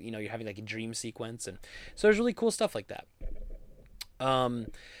like you know you're having like a dream sequence, and so there's really cool stuff like that.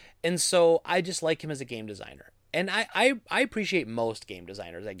 And so I just like him as a game designer, and I appreciate most game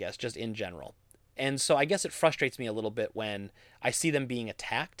designers, I guess, just in general. And so I guess it frustrates me a little bit when I see them being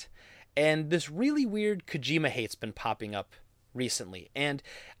attacked, and this really weird Kojima hate's been popping up recently. And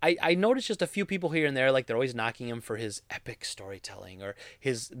I noticed just a few people here and there, like they're always knocking him for his epic storytelling or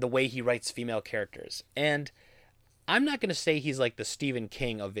the way he writes female characters. And I'm not going to say he's like the Stephen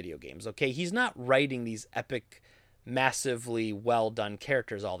King of video games, okay? He's not writing these epic, massively well done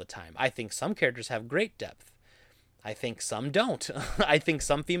characters all the time. I think some characters have great depth. I think some don't. I think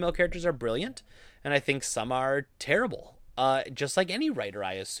some female characters are brilliant, and I think some are terrible. Just like any writer,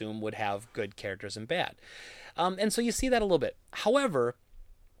 I assume, would have good characters and bad. And so you see that a little bit. However,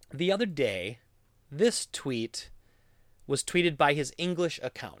 the other day, this tweet was tweeted by his English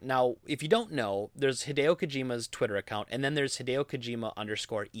account. Now, if you don't know, there's Hideo Kojima's Twitter account, and then there's Hideo Kojima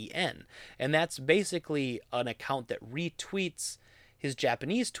 _EN. And that's basically an account that retweets his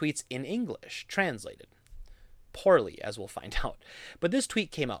Japanese tweets in English, translated. Poorly, as we'll find out. But this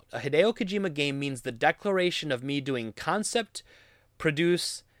tweet came out. A Hideo Kojima game means the declaration of me doing concept,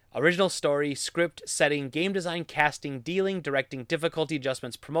 produce, original story, script, setting, game design, casting, dealing, directing, difficulty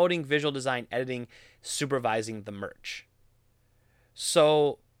adjustments, promoting, visual design, editing, supervising the merch.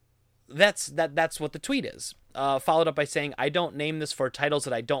 So that's what the tweet is. Followed up by saying, I don't name this for titles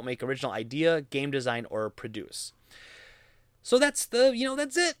that I don't make original idea, game design, or produce. So that's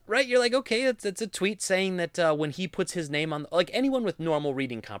that's it, right? You're like, okay, it's a tweet saying that when he puts his name on, like anyone with normal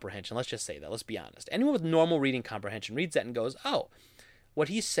reading comprehension, let's just say that, let's be honest. Anyone with normal reading comprehension reads that and goes, oh, what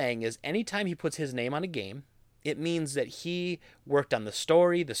he's saying is anytime he puts his name on a game, it means that he worked on the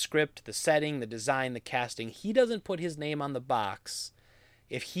story, the script, the setting, the design, the casting. He doesn't put his name on the box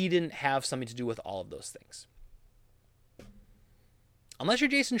if he didn't have something to do with all of those things. Unless you're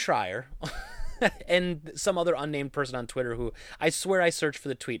Jason Schreier and some other unnamed person on Twitter who I swear I searched for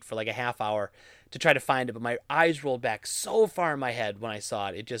the tweet for like a half hour to try to find it, but my eyes rolled back so far in my head when I saw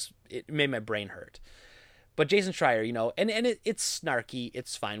it, it made my brain hurt. But Jason Schreier, it's snarky,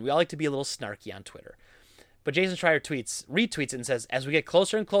 it's fine. We all like to be a little snarky on Twitter. But Jason Schreier retweets it and says, as we get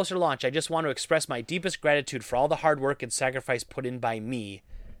closer and closer to launch, I just want to express my deepest gratitude for all the hard work and sacrifice put in by me,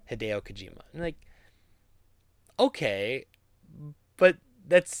 Hideo Kojima. And like, okay, but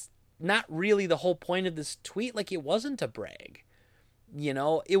that's not really the whole point of this tweet. Like, it wasn't a brag.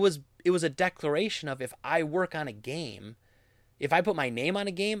 It was a declaration of, if I work on a game, if I put my name on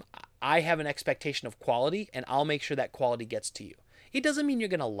a game, I have an expectation of quality, and I'll make sure that quality gets to you. It doesn't mean you're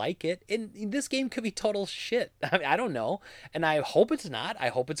going to like it. And this game could be total shit. I don't know. And I hope it's not. I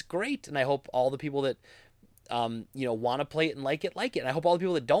hope it's great. And I hope all the people that, want to play it and like it. And I hope all the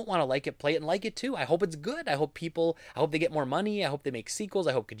people that don't want to like it, play it and like it too. I hope it's good. I hope they get more money. I hope they make sequels.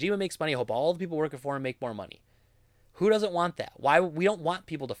 I hope Kojima makes money. I hope all the people working for him make more money. Who doesn't want that? Why? We don't want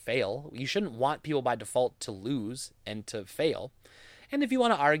people to fail. You shouldn't want people by default to lose and to fail. And if you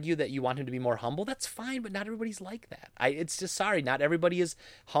want to argue that you want him to be more humble, that's fine, but not everybody's like that. It's just, sorry, not everybody is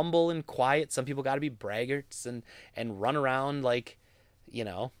humble and quiet. Some people got to be braggarts and run around like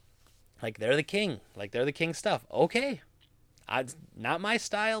they're the king. Like they're the king stuff. Okay. Not my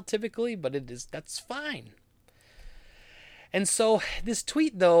style typically, but that's fine. And so this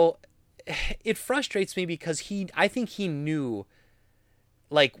tweet, though, it frustrates me because I think he knew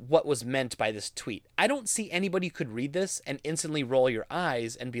like what was meant by this tweet. I don't see anybody who could read this and instantly roll your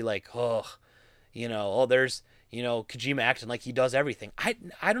eyes and be like, there's, Kojima acting like he does everything. I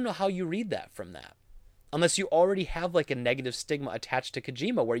don't know how you read that from that. Unless you already have like a negative stigma attached to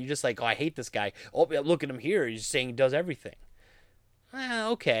Kojima where you're just like, oh, I hate this guy. Oh, look at him here. He's saying he does everything.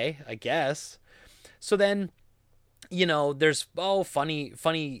 Okay, I guess. So then, there's,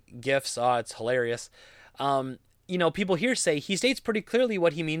 funny GIFs. Oh, it's hilarious. People here say he states pretty clearly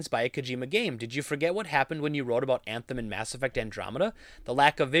what he means by a Kojima game. Did you forget what happened when you wrote about Anthem and Mass Effect Andromeda? The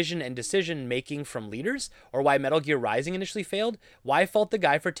lack of vision and decision making from leaders? Or why Metal Gear Rising initially failed? Why fault the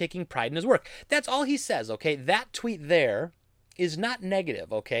guy for taking pride in his work? That's all he says, okay? That tweet there is not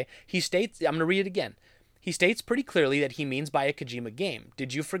negative, okay? He states, I'm going to read it again. He states pretty clearly that he means by a Kojima game.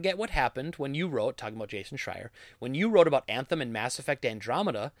 Did you forget what happened when you wrote, talking about Jason Schreier, when you wrote about Anthem and Mass Effect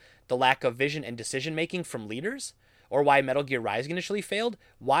Andromeda, the lack of vision and decision-making from leaders? Or why Metal Gear Rising initially failed?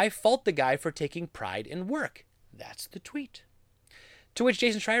 Why fault the guy for taking pride in work? That's the tweet. To which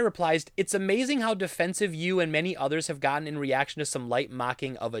Jason Schreier replies, it's amazing how defensive you and many others have gotten in reaction to some light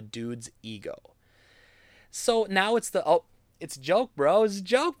mocking of a dude's ego. So now it's it's a joke, bro. It's a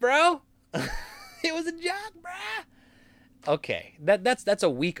joke, bro. It was a joke, bro. Okay, that's a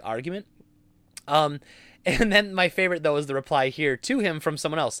weak argument. And then my favorite, though, is the reply here to him from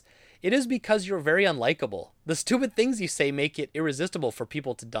someone else. It is because you're very unlikable. The stupid things you say make it irresistible for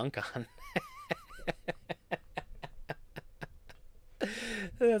people to dunk on.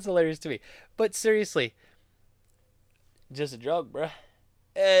 That's hilarious to me. But seriously, just a joke, bruh.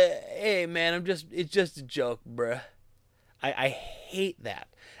 Hey, man, it's just a joke, bruh. I hate that.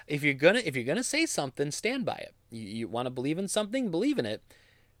 If you're gonna say something, stand by it. You want to believe in something, believe in it.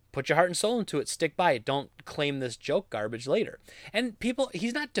 Put your heart and soul into it. Stick by it. Don't claim this joke garbage later. And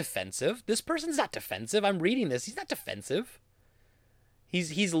he's not defensive. This person's not defensive. I'm reading this. He's not defensive.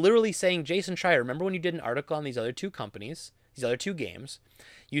 He's literally saying, Jason Schreier, remember when you did an article on these other two companies, these other two games?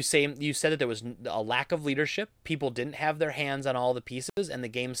 You said that there was a lack of leadership. People didn't have their hands on all the pieces, and the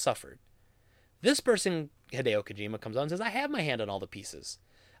game suffered. This person, Hideo Kojima, comes on and says, I have my hand on all the pieces.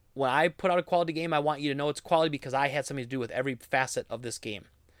 When I put out a quality game, I want you to know it's quality because I had something to do with every facet of this game.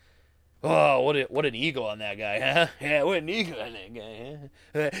 Oh, what an ego on that guy, huh? Yeah, what an ego on that guy,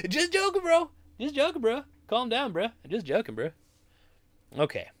 huh? Just joking, bro. Just joking, bro. Calm down, bro. Just joking, bro.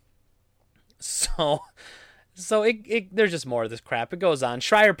 Okay. So there's just more of this crap. It goes on.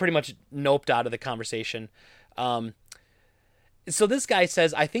 Schreier pretty much noped out of the conversation. So this guy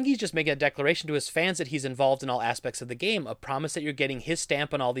says, I think he's just making a declaration to his fans that he's involved in all aspects of the game, a promise that you're getting his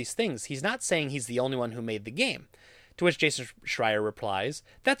stamp on all these things. He's not saying he's the only one who made the game. To which Jason Schreier replies,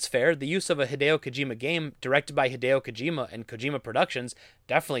 that's fair. The use of a Hideo Kojima game directed by Hideo Kojima and Kojima Productions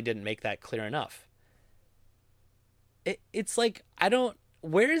definitely didn't make that clear enough. It's like,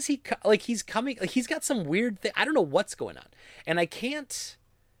 where is he, like he's coming, like he's got some weird thing. I don't know what's going on. And I can't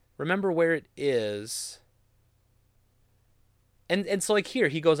remember where it is. And so like here,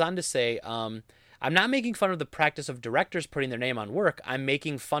 he goes on to say, I'm not making fun of the practice of directors putting their name on work. I'm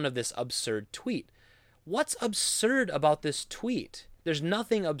making fun of this absurd tweet. What's absurd about this tweet? There's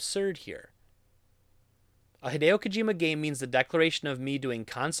nothing absurd here. A Hideo Kojima game means the declaration of me doing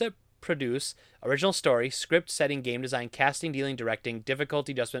concept, produce, original story, script, setting, game design, casting, dealing, directing,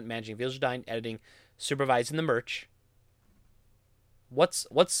 difficulty adjustment, managing visual design, editing, supervising the merch. What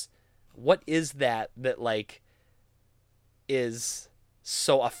is that like is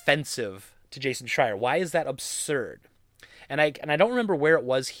so offensive to Jason Schreier? Why is that absurd? And I don't remember where it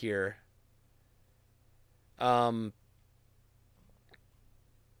was here. Right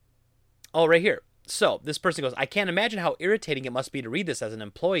here. So this person goes, I can't imagine how irritating it must be to read this as an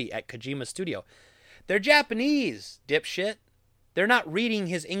employee at Kojima Studio. They're Japanese, dipshit. They're not reading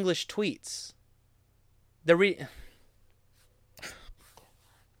his English tweets. They're reading. Oh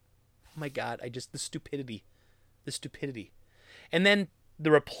my God, the stupidity. And then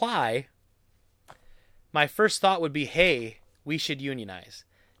the reply, my first thought would be, hey, we should unionize.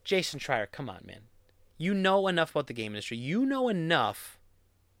 Jason Schreier, come on, man. You know enough about the game industry. You know enough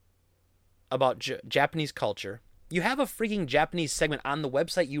about Japanese culture. You have a freaking Japanese segment on the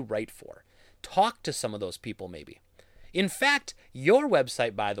website you write for. Talk to some of those people, maybe. In fact, your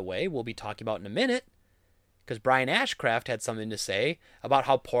website, by the way, we'll be talking about in a minute, because Brian Ashcraft had something to say about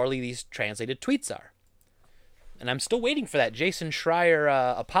how poorly these translated tweets are. And I'm still waiting for that Jason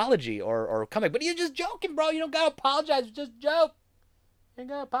Schreier apology or comeback. But you're just joking, bro. You don't got to apologize. It's just a joke. You ain't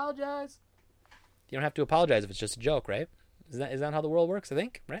got to apologize. You don't have to apologize if it's just a joke, right? Is that how the world works, I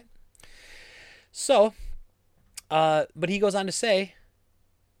think, right? So, but he goes on to say,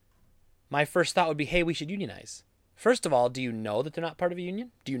 my first thought would be, hey, we should unionize. First of all, do you know that they're not part of a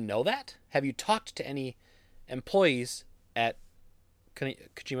union? Do you know that? Have you talked to any employees at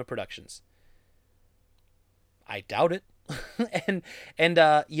Kojima Productions? I doubt it. and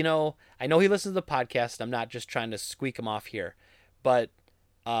I know he listens to the podcast. I'm not just trying to squeak him off here, but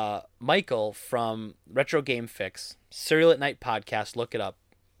Michael from Retro Game Fix, Serial at Night podcast, look it up.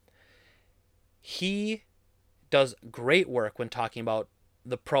 He does great work when talking about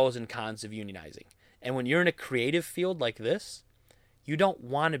the pros and cons of unionizing. And when you're in a creative field like this, you don't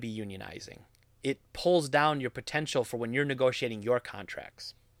want to be unionizing. It pulls down your potential for when you're negotiating your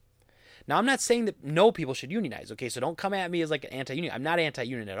contracts. Now, I'm not saying that no people should unionize, okay? So don't come at me as like an anti-union. I'm not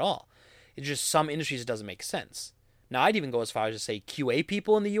anti-union at all. It's just some industries it doesn't make sense. Now, I'd even go as far as to say QA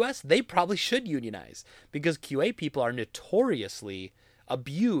people in the US, they probably should unionize, because QA people are notoriously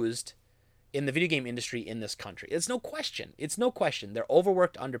abused in the video game industry in this country. It's no question. It's no question. They're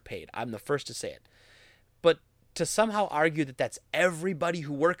overworked, underpaid. I'm the first to say it. But to somehow argue that that's everybody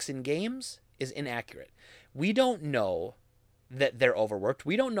who works in games is inaccurate. We don't know that they're overworked.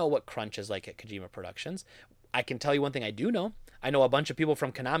 We don't know what crunch is like at Kojima Productions. I can tell you one thing I do know. I know a bunch of people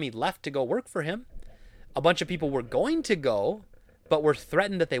from Konami left to go work for him. A bunch of people were going to go, but were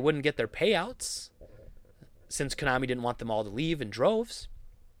threatened that they wouldn't get their payouts since Konami didn't want them all to leave in droves.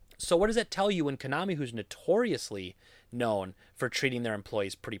 So what does that tell you when Konami, who's notoriously known for treating their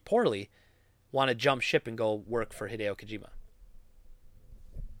employees pretty poorly, want to jump ship and go work for Hideo Kojima?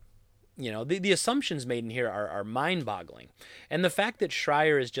 You know, the assumptions made in here are mind-boggling. And the fact that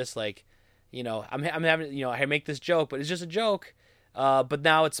Schreier is just like, you know, I'm having, you know, I make this joke, but it's just a joke. But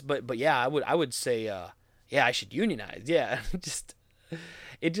now but yeah, I would say, yeah, I should unionize. Yeah,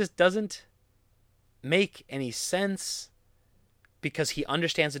 it just doesn't make any sense, because he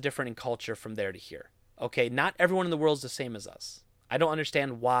understands the difference in culture from there to here. Okay, not everyone in the world is the same as us. I don't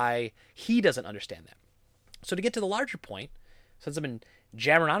understand why he doesn't understand that. So to get to the larger point, since I've been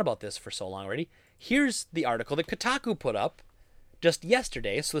jammering on about this for so long already, here's the article that Kotaku put up just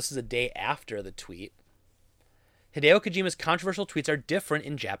yesterday, so this is a day after the tweet. Hideo Kojima's controversial tweets are different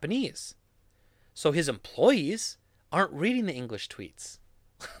in Japanese. So his employees aren't reading the English tweets.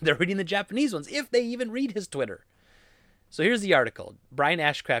 They're reading the Japanese ones, if they even read his Twitter. So here's the article. Brian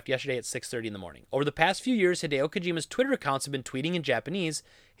Ashcraft yesterday at 6:30 in the morning. Over the past few years, Hideo Kojima's Twitter accounts have been tweeting in Japanese,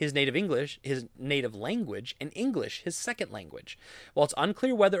 his native language, and English, his second language. While it's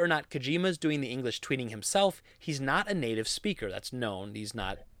unclear whether or not Kojima is doing the English tweeting himself, he's not a native speaker. That's known. He's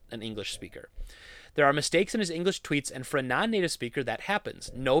not an English speaker. There are mistakes in his English tweets, and for a non-native speaker, that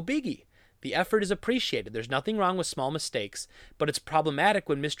happens. No biggie. The effort is appreciated. There's nothing wrong with small mistakes, but it's problematic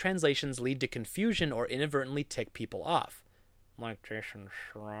when mistranslations lead to confusion or inadvertently tick people off. Like Jason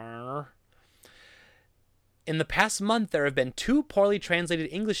Schreier. In the past month, there have been 2 poorly translated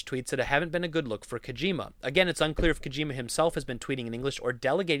English tweets that haven't been a good look for Kojima. Again, it's unclear if Kojima himself has been tweeting in English or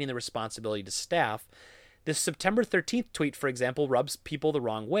delegating the responsibility to staff. This September 13th tweet, for example, rubs people the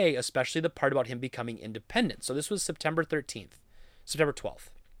wrong way, especially the part about him becoming independent. So this was September 13th. September 12th.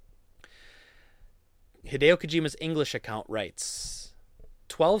 Hideo Kojima's English account writes,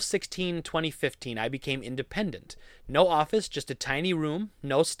 12/16/2015, I became independent. No office, just a tiny room,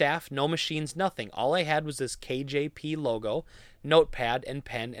 no staff, no machines, nothing. All I had was this KJP logo, notepad and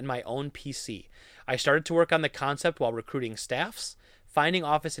pen, and my own PC. I started to work on the concept while recruiting staffs, finding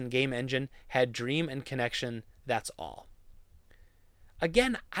office and game engine, had dream and connection, that's all.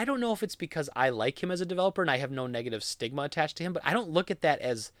 Again, I don't know if it's because I like him as a developer and I have no negative stigma attached to him, but I don't look at that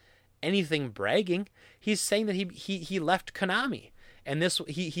as anything bragging. He's saying that he left Konami, and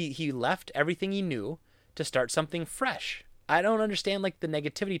he left everything he knew to start something fresh. I don't understand like the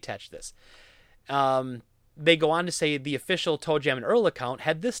negativity attached to this. They go on to say the official ToeJam and Earl account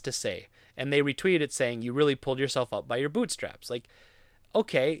had this to say, and they retweeted it saying, "You really pulled yourself up by your bootstraps." Like,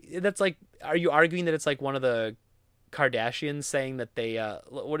 okay, that's like, are you arguing that it's like one of the Kardashians saying that they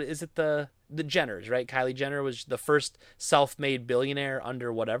what is it, the Jenners, right? Kylie Jenner was the first self-made billionaire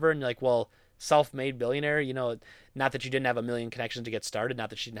under whatever, and you're like, well, self-made billionaire, you know, not that you didn't have a million connections to get started, not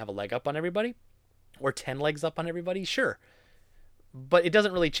that she didn't have a leg up on everybody or 10 legs up on everybody, sure, but it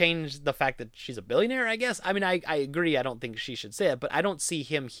doesn't really change the fact that she's a billionaire, I guess. I mean, I agree, I don't think she should say it, but I don't see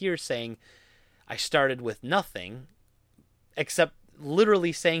him here saying I started with nothing, except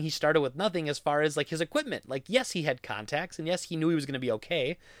literally saying he started with nothing as far as like his equipment. Like, yes, he had contacts, and yes, he knew he was going to be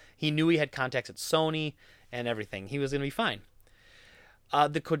okay. He knew he had contacts at Sony and everything. He was going to be fine.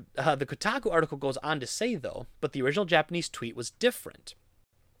 The Kotaku article goes on to say, though, but the original Japanese tweet was different.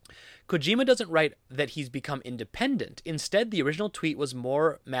 Kojima doesn't write that he's become independent. Instead, the original tweet was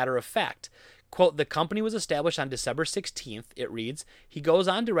more matter of fact. Quote, the company was established on December 16th, it reads. He goes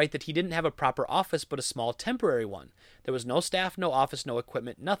on to write that he didn't have a proper office, but a small temporary one. There was no staff, no office, no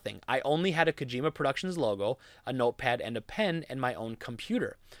equipment, nothing. I only had a Kojima Productions logo, a notepad and a pen, and my own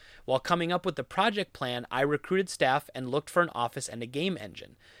computer. While coming up with the project plan, I recruited staff and looked for an office and a game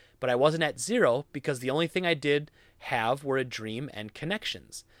engine. But I wasn't at zero because the only thing I did have were a dream and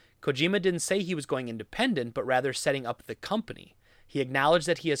connections. Kojima didn't say he was going independent, but rather setting up the company. He acknowledged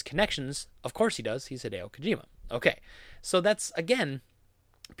that he has connections. Of course he does. He's Hideo Kojima. Okay. So that's, again,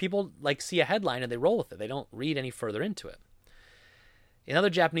 people like see a headline and they roll with it. They don't read any further into it. In other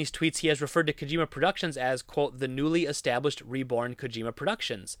Japanese tweets, he has referred to Kojima Productions as, quote, the newly established reborn Kojima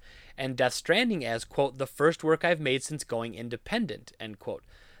Productions, and Death Stranding as, quote, the first work I've made since going independent, end quote.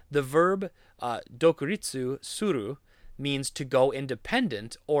 The verb dokuritsu suru means to go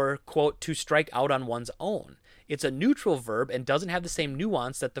independent or, quote, to strike out on one's own. It's a neutral verb and doesn't have the same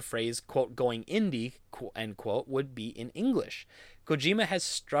nuance that the phrase, quote, going indie, end quote, would be in English. Kojima has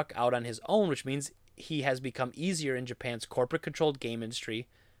struck out on his own, which means he has become easier in Japan's corporate-controlled game industry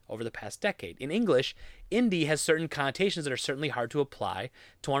over the past decade. In English, indie has certain connotations that are certainly hard to apply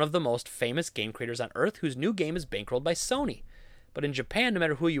to one of the most famous game creators on Earth whose new game is bankrolled by Sony. But in Japan, no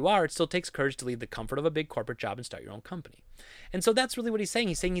matter who you are, it still takes courage to leave the comfort of a big corporate job and start your own company. And so that's really what he's saying.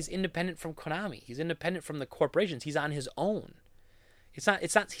 He's saying he's independent from Konami. He's independent from the corporations. He's on his own. He's not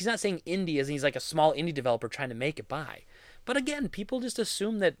saying indie as he's like a small indie developer trying to make it by. But again, people just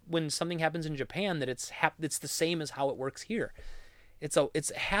assume that when something happens in Japan that it's the same as how it works here.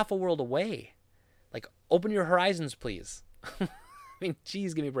 It's half a world away. Like, open your horizons, please. I mean,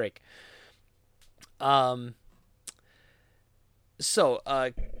 geez, give me a break. So,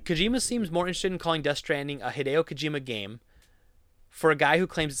 Kojima seems more interested in calling Death Stranding a Hideo Kojima game for a guy who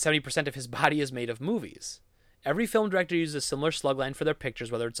claims that 70% of his body is made of movies. Every film director uses a similar slugline for their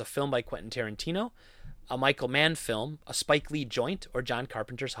pictures, whether it's a film by Quentin Tarantino, a Michael Mann film, a Spike Lee joint, or John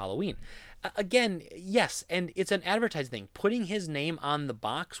Carpenter's Halloween. Again, yes, and it's an advertising thing. Putting his name on the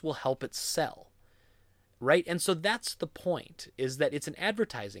box will help it sell, right? And so that's the point, is that it's an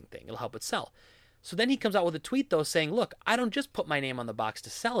advertising thing. It'll help it sell. So then he comes out with a tweet, though, saying, look, I don't just put my name on the box to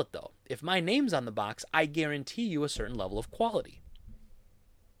sell it, though. If my name's on the box, I guarantee you a certain level of quality.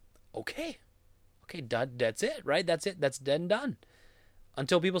 Okay, that's it, right? That's it. That's dead and done.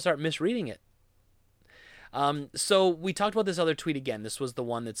 Until people start misreading it. So we talked about this other tweet again. This was the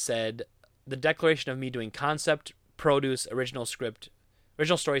one that said, the declaration of me doing concept, produce, original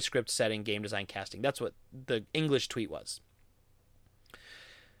story, script, setting, game design, casting. That's what the English tweet was.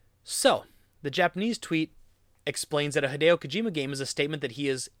 So the Japanese tweet explains that a Hideo Kojima game is a statement that he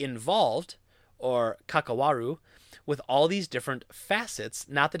is involved, or kakawaru, with all these different facets,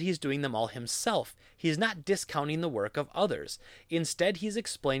 not that he's doing them all himself. He's not discounting the work of others. Instead, he's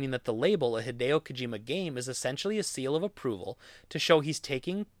explaining that the label, a Hideo Kojima game, is essentially a seal of approval to show he's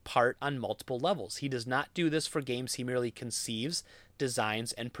taking part on multiple levels. He does not do this for games he merely conceives,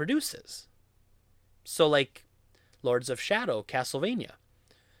 designs, and produces. So like Lords of Shadow, Castlevania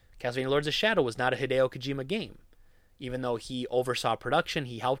Lords of Shadow was not a Hideo Kojima game. Even though he oversaw production,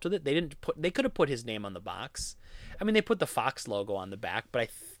 he helped with it. They could have put his name on the box. I mean, they put the Fox logo on the back,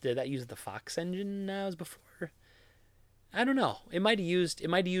 but did that use the Fox engine as before? I don't know. It might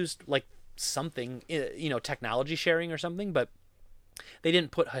have used like something, technology sharing or something, but they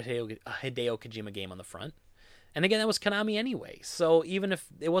didn't put a Hideo Kojima game on the front. And again, that was Konami anyway. So even if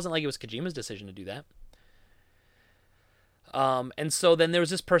it wasn't like it was Kojima's decision to do that. And so then there was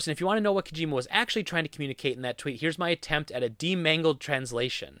this person, if you want to know what Kojima was actually trying to communicate in that tweet, here's my attempt at a demangled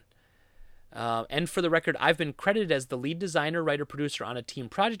translation. And for the record, I've been credited as the lead designer, writer, producer on a team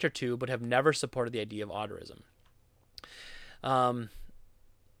project or two, but have never supported the idea of autorism.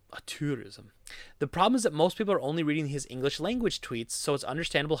 Autorism. The problem is that most people are only reading his English language tweets, so it's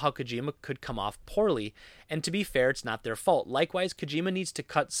understandable how Kojima could come off poorly, and to be fair, it's not their fault. Likewise, Kojima needs to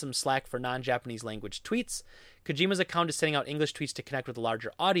cut some slack for non-Japanese language tweets. Kojima's account is sending out English tweets to connect with a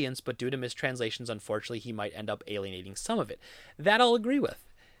larger audience, but due to mistranslations, unfortunately, he might end up alienating some of it. That I'll agree with.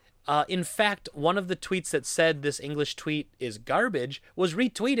 In fact, one of the tweets that said this English tweet is garbage was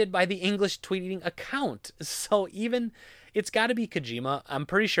retweeted by the English tweeting account. So even, it's got to be Kojima. I'm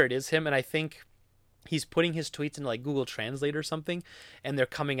pretty sure it is him, and I think he's putting his tweets into like Google Translate or something, and they're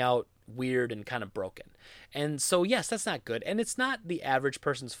coming out weird and kind of broken. And so, yes, that's not good. And it's not the average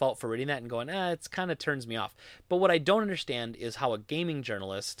person's fault for reading that and going, it kind of turns me off. But what I don't understand is how a gaming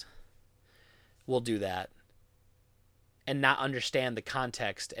journalist will do that and not understand the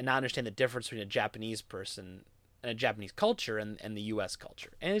context and not understand the difference between a Japanese person and a Japanese culture and the U.S.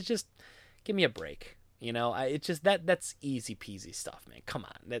 culture. And it's just, give me a break. It's just that's easy peasy stuff, man. Come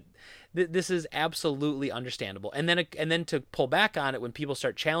on, this is absolutely understandable. And then to pull back on it when people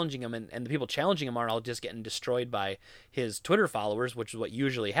start challenging him, and the people challenging him aren't all just getting destroyed by his Twitter followers, which is what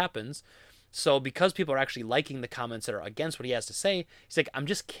usually happens. So because people are actually liking the comments that are against what he has to say, he's like, I'm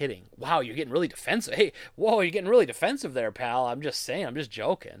just kidding. Wow, you're getting really defensive. Hey, whoa, you're getting really defensive there, pal. I'm just saying, I'm just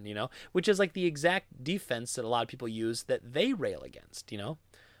joking, which is like the exact defense that a lot of people use that they rail against,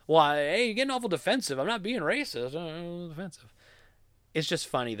 Well, hey, you're getting awful defensive. I'm not being racist. I'm defensive. It's just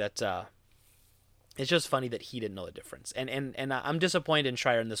funny that he didn't know the difference. And I'm disappointed in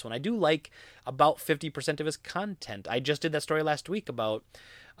Schreier in this one. I do like about 50% of his content. I just did that story last week about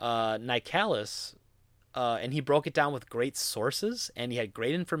Nicalis, and he broke it down with great sources, and he had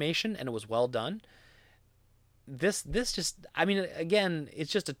great information, and it was well done. this just, I mean, again,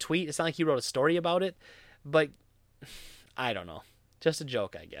 it's just a tweet. It's not like he wrote a story about it, but I don't know. Just a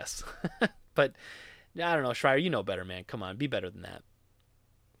joke, I guess. But I don't know, Schreier, you know better, man. Come on, be better than that.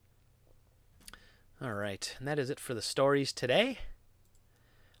 All right, and that is it for the stories today.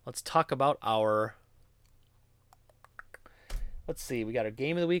 Let's talk about our, let's see, we got our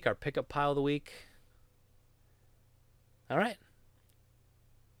game of the week, our pickup pile of the week. All right.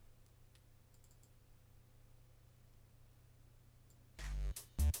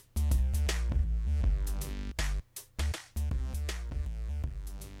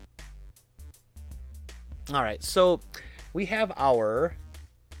 All right, so we have our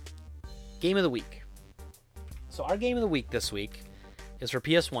game of the week. So our game of the week this week is for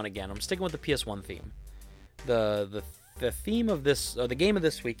PS1 again. I'm sticking with the PS1 theme. The theme of this, or the game of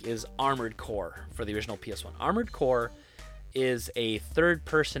this week, is Armored Core for the original PS1. Armored Core is a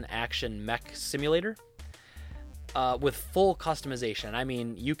third-person action mech simulator with full customization. I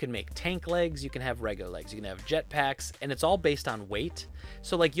mean, you can make tank legs, you can have regular legs, you can have jetpacks, and it's all based on weight.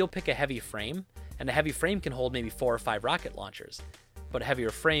 So, like, you'll pick a heavy frame, and a heavy frame can hold maybe 4 or 5 rocket launchers. But a heavier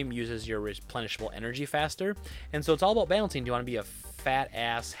frame uses your replenishable energy faster. And so it's all about balancing. Do you want to be a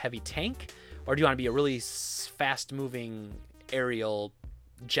fat-ass heavy tank, or do you want to be a really fast-moving aerial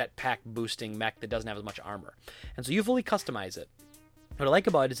jetpack boosting mech that doesn't have as much armor? And so you fully customize it. What I like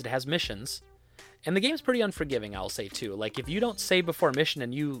about it is it has missions, and the game's pretty unforgiving, I'll say, too. Like, if you don't save before a mission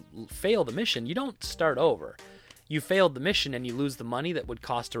and you fail the mission, you don't start over. You failed the mission and you lose the money that would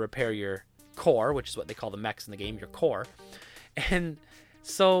cost to repair your core, which is what they call the mechs in the game, your core. And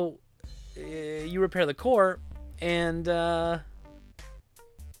so you repair the core, and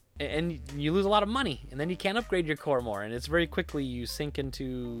you lose a lot of money, and then you can't upgrade your core more, and it's very quickly you sink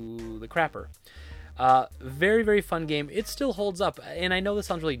into the crapper. Very, very fun game. It still holds up, and I know this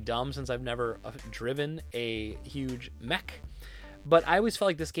sounds really dumb since I've never driven a huge mech, but I always felt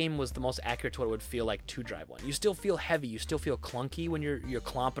like this game was the most accurate to what it would feel like to drive one. You still feel heavy, you still feel clunky when you're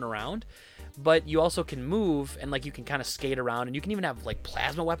clomping around, but you also can move, and like you can kind of skate around, and you can even have like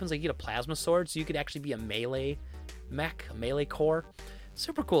plasma weapons. Like you get a plasma sword, so you could actually be a melee mech, a melee core.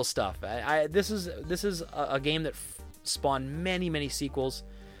 Super cool stuff. This is a game that spawned many sequels.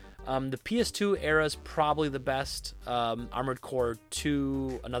 The PS2 era is probably the best. Armored Core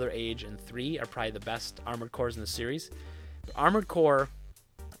 2, Another Age, and 3 are probably the best Armored Cores in the series. But Armored Core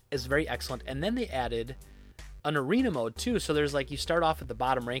is very excellent, and then they added an arena mode too. So there's like, you start off at the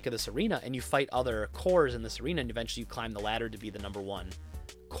bottom rank of this arena, and you fight other cores in this arena, and eventually you climb the ladder to be the number one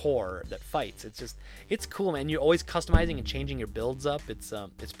core that fights. It's cool, man. You're always customizing and changing your builds up. It's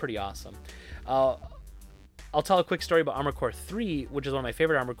pretty awesome. I'll tell a quick story about Armored Core 3, which is one of my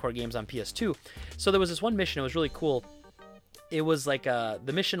favorite Armored Core games on PS2. So there was this one mission, it was really cool. It was like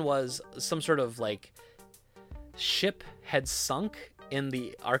the mission was some sort of like ship had sunk in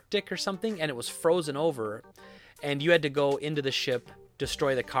the Arctic or something, and it was frozen over, and you had to go into the ship,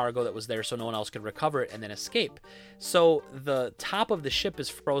 destroy the cargo that was there so no one else could recover it, and then escape. So the top of the ship is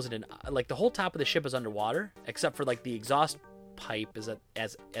frozen, and like the whole top of the ship is underwater, except for like the exhaust pipe is at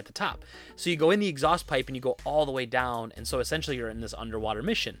the top. So you go in the exhaust pipe and you go all the way down, and so essentially you're in this underwater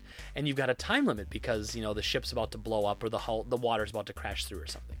mission, and you've got a time limit because, you know, the ship's about to blow up, or the water's about to crash through or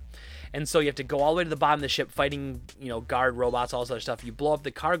something. And so you have to go all the way to the bottom of the ship fighting, you know, guard robots, all this other stuff. You blow up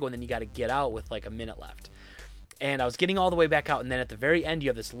the cargo, and then you got to get out with like a minute left. And I was getting all the way back out, and then at the very end you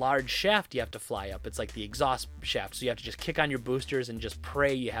have this large shaft you have to fly up. It's like the exhaust shaft, so you have to just kick on your boosters and just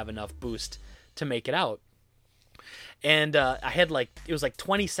pray you have enough boost to make it out. And I had like, it was like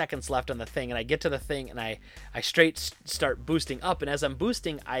 20 seconds left on the thing, and I get to the thing, and I straight start boosting up, and as I'm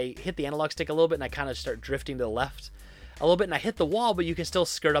boosting, I hit the analog stick a little bit, and I kind of start drifting to the left a little bit, and I hit the wall, but you can still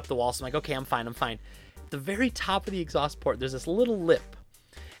skirt up the wall, so I'm like, okay, I'm fine. At the very top of the exhaust port, there's this little lip,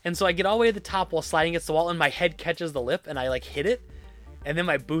 and so I get all the way to the top while sliding against the wall, and my head catches the lip, and I like hit it, and then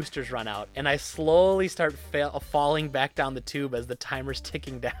my boosters run out, and I slowly start falling back down the tube as the timer's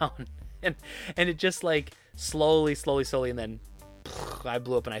ticking down, and it just like slowly, and then I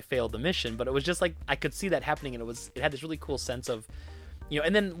blew up and I failed the mission. But it was just like, I could see that happening, and it had this really cool sense of, you know.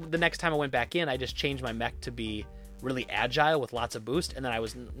 And then the next time I went back in, I just changed my mech to be really agile with lots of boost, and then it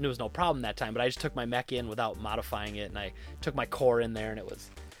was no problem that time. But I just took my mech in without modifying it, and I took my core in there, and it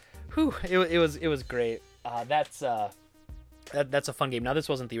was great. That's a fun game. Now, this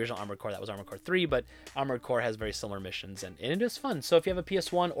wasn't the original Armored Core, that was Armored Core 3, but Armored Core has very similar missions, and it is fun. So if you have a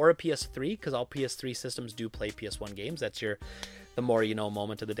PS1 or a PS3, because all PS3 systems do play PS1 games, that's the more you know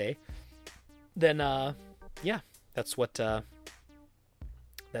moment of the day, then yeah, that's what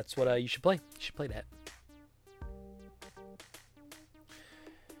you should play. You should play that.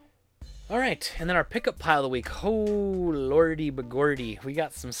 All right, and then our pickup pile of the week. Oh, lordy begordy. We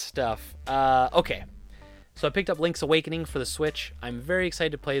got some stuff. Okay. So I picked up Link's Awakening for the Switch. I'm very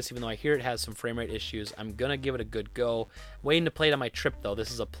excited to play this, even though I hear it has some frame rate issues. I'm going to give it a good go. Waiting to play it on my trip, though.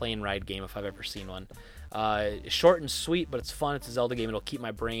 This is a plane ride game if I've ever seen one. Short and sweet, but it's fun. It's a Zelda game. It'll keep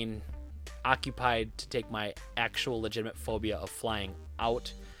my brain occupied to take my actual legitimate phobia of flying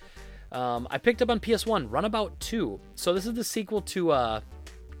out. I picked up on PS1 Runabout 2. So this is the sequel to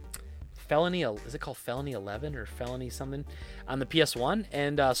Felony, is it called Felony 11 or Felony something on the PS1?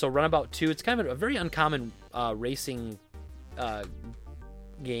 And so Runabout 2, it's kind of a very uncommon racing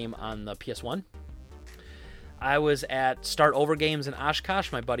game on the PS1. I was at Start Over Games in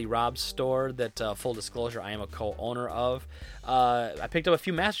Oshkosh, my buddy Rob's store that, full disclosure, I am a co-owner of. I picked up a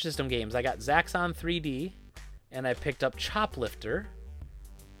few Master System games. I got Zaxxon 3D, and I picked up Choplifter.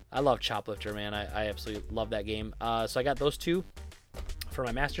 I love Choplifter, man. I absolutely love that game. So I got those two for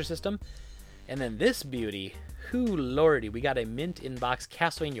my Master System. And then this beauty, whoo lordy, we got a mint in-box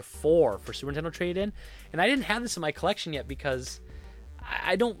Castlevania 4 for Super Nintendo trade-in. And I didn't have this in my collection yet because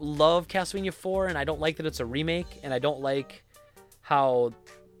I don't love Castlevania 4, and I don't like that it's a remake, and I don't like how...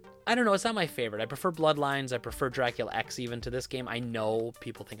 I don't know, it's not my favorite. I prefer Bloodlines, I prefer Dracula X even to this game. I know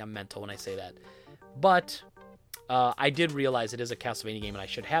people think I'm mental when I say that. But I did realize it is a Castlevania game and I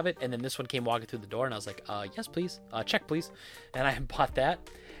should have it. And then this one came walking through the door and I was like, yes, please. Check, please. And I bought that.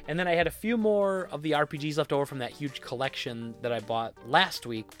 And then I had a few more of the RPGs left over from that huge collection that I bought last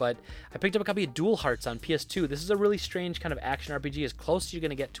week. But I picked up a copy of Dual Hearts on PS2. This is a really strange kind of action RPG, as close as you're going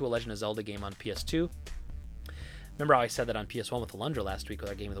to get to a Legend of Zelda game on PS2. Remember how I said that on PS1 with Alundra last week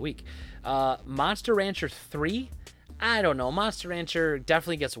with our Game of the Week. Monster Rancher 3. I don't know. Monster Rancher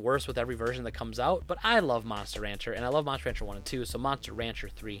definitely gets worse with every version that comes out, but I love Monster Rancher, and I love Monster Rancher 1 and 2, so Monster Rancher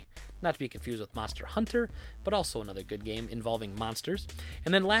 3. Not to be confused with Monster Hunter, but also another good game involving monsters.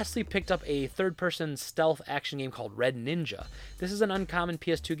 And then lastly, picked up a third-person stealth action game called Red Ninja. This is an uncommon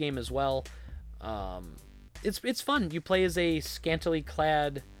PS2 game as well. It's fun. You play as a scantily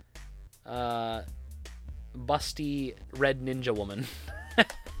clad, busty red ninja woman.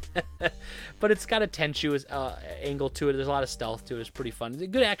 But it's got a Tenchu angle to it. There's a lot of stealth to it. It's pretty fun.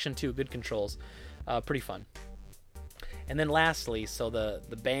 Good action too. Good controls. Pretty fun. And then lastly, so the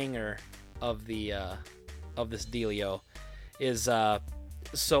banger of the of this dealio is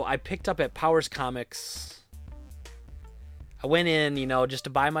so I picked up at Powers Comics. I went in, just to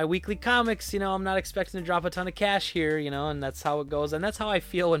buy my weekly comics. I'm not expecting to drop a ton of cash here, and that's how it goes. And that's how I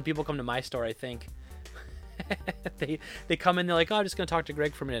feel when people come to my store, I think. They come in, they're like, oh, I'm just going to talk to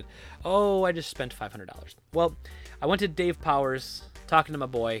Greg for a minute. Oh, I just spent $500. Well, I went to Dave Powers, talking to my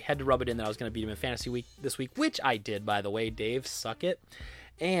boy, had to rub it in that I was going to beat him in Fantasy Week this week, which I did, by the way. Dave, suck it.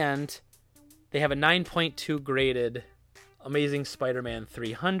 And they have a 9.2 graded Amazing Spider-Man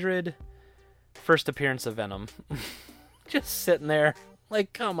 300, first appearance of Venom. Just sitting there,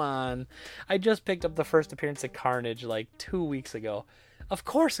 like, come on. I just picked up the first appearance of Carnage like 2 weeks ago. Of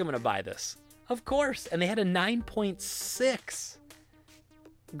course I'm going to buy this. Of course. And they had a 9.6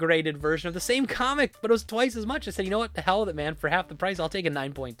 graded version of the same comic, but it was twice as much. I said, you know what? The hell with it, man. For half the price, I'll take a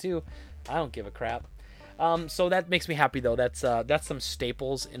 9.2. I don't give a crap. So that makes me happy, though. That's some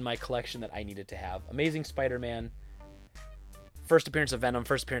staples in my collection that I needed to have. Amazing Spider-Man, first appearance of Venom,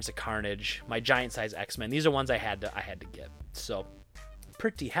 first appearance of Carnage, my giant size X-Men. These are ones I had to get. So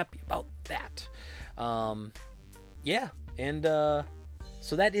pretty happy about that. Yeah. And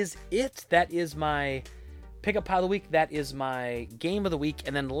so that is it. That is my pickup pile of the week. That is my game of the week.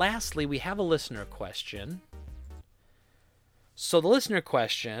 And then lastly, we have a listener question. So the listener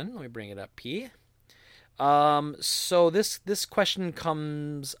question, let me bring it up here. So this question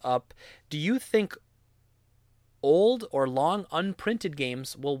comes up. Do you think old or long unprinted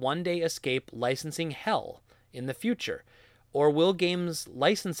games will one day escape licensing hell in the future? Or will games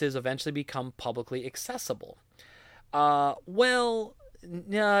licenses eventually become publicly accessible? Well,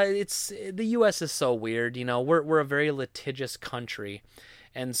 it's the U.S. is so weird. We're a very litigious country,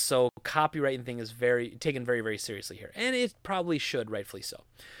 and so copyright thing is taken very, very seriously here, and it probably should, rightfully so.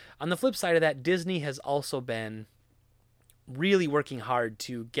 On the flip side of that, Disney has also been really working hard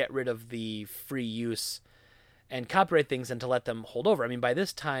to get rid of the free use and copyright things and to let them hold over. I mean, by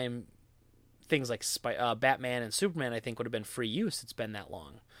this time, things like Batman and Superman, I think, would have been free use. It's been that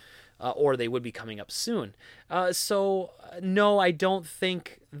long. Or they would be coming up soon. So, no, I don't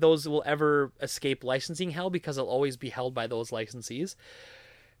think those will ever escape licensing hell because they'll always be held by those licensees.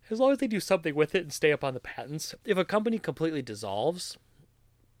 As long as they do something with it and stay up on the patents. If a company completely dissolves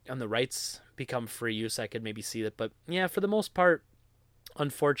and the rights become free use, I could maybe see that. But, yeah, for the most part,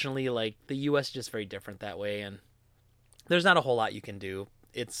 unfortunately, the U.S. is just very different that way. And there's not a whole lot you can do.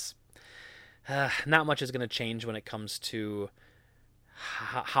 not much is going to change when it comes to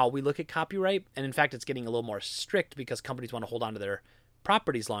how we look at copyright. And in fact, it's getting a little more strict because companies want to hold on to their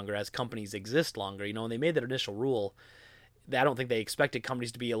properties longer as companies exist longer. When they made that initial rule, I don't think they expected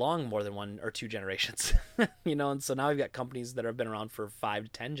companies to be along more than 1 or 2 generations, and so now we've got companies that have been around for 5 to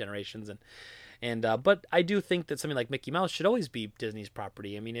 10 generations. But I do think that something like Mickey Mouse should always be Disney's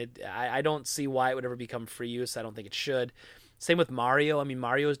property. I don't see why it would ever become free use. I don't think it should. Same with Mario.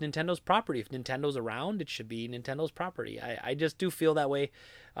 Mario is Nintendo's property. If Nintendo's around, it should be Nintendo's property. I just do feel that way.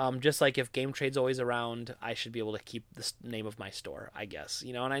 Just like if Game Trade's always around, I should be able to keep the name of my store, I guess.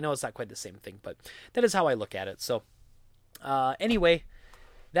 And I know it's not quite the same thing, but that is how I look at it. So anyway,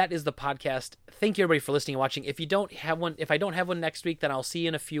 that is the podcast. Thank you everybody for listening and watching. If I don't have one next week, then I'll see you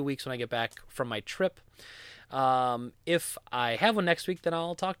in a few weeks when I get back from my trip. If I have one next week, then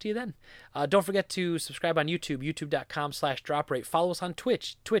I'll talk to you then. Don't forget to subscribe on YouTube, youtube.com/droprate. Follow us on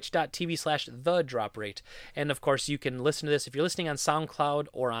Twitch, twitch.tv/thedroprate. And of course, you can listen to this. If you're listening on SoundCloud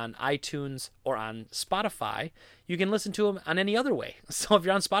or on iTunes or on Spotify, you can listen to them on any other way. So if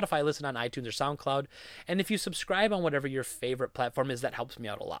you're on Spotify, listen on iTunes or SoundCloud. And if you subscribe on whatever your favorite platform is, that helps me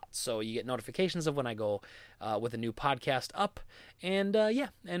out a lot. So you get notifications of when I go with a new podcast up. And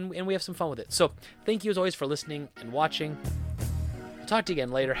we have some fun with it. So thank you as always for listening and watching. I'll talk to you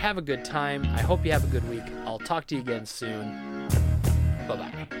again later. Have a good time. I hope you have a good week. I'll talk to you again soon.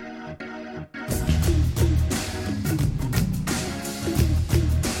 Bye-bye.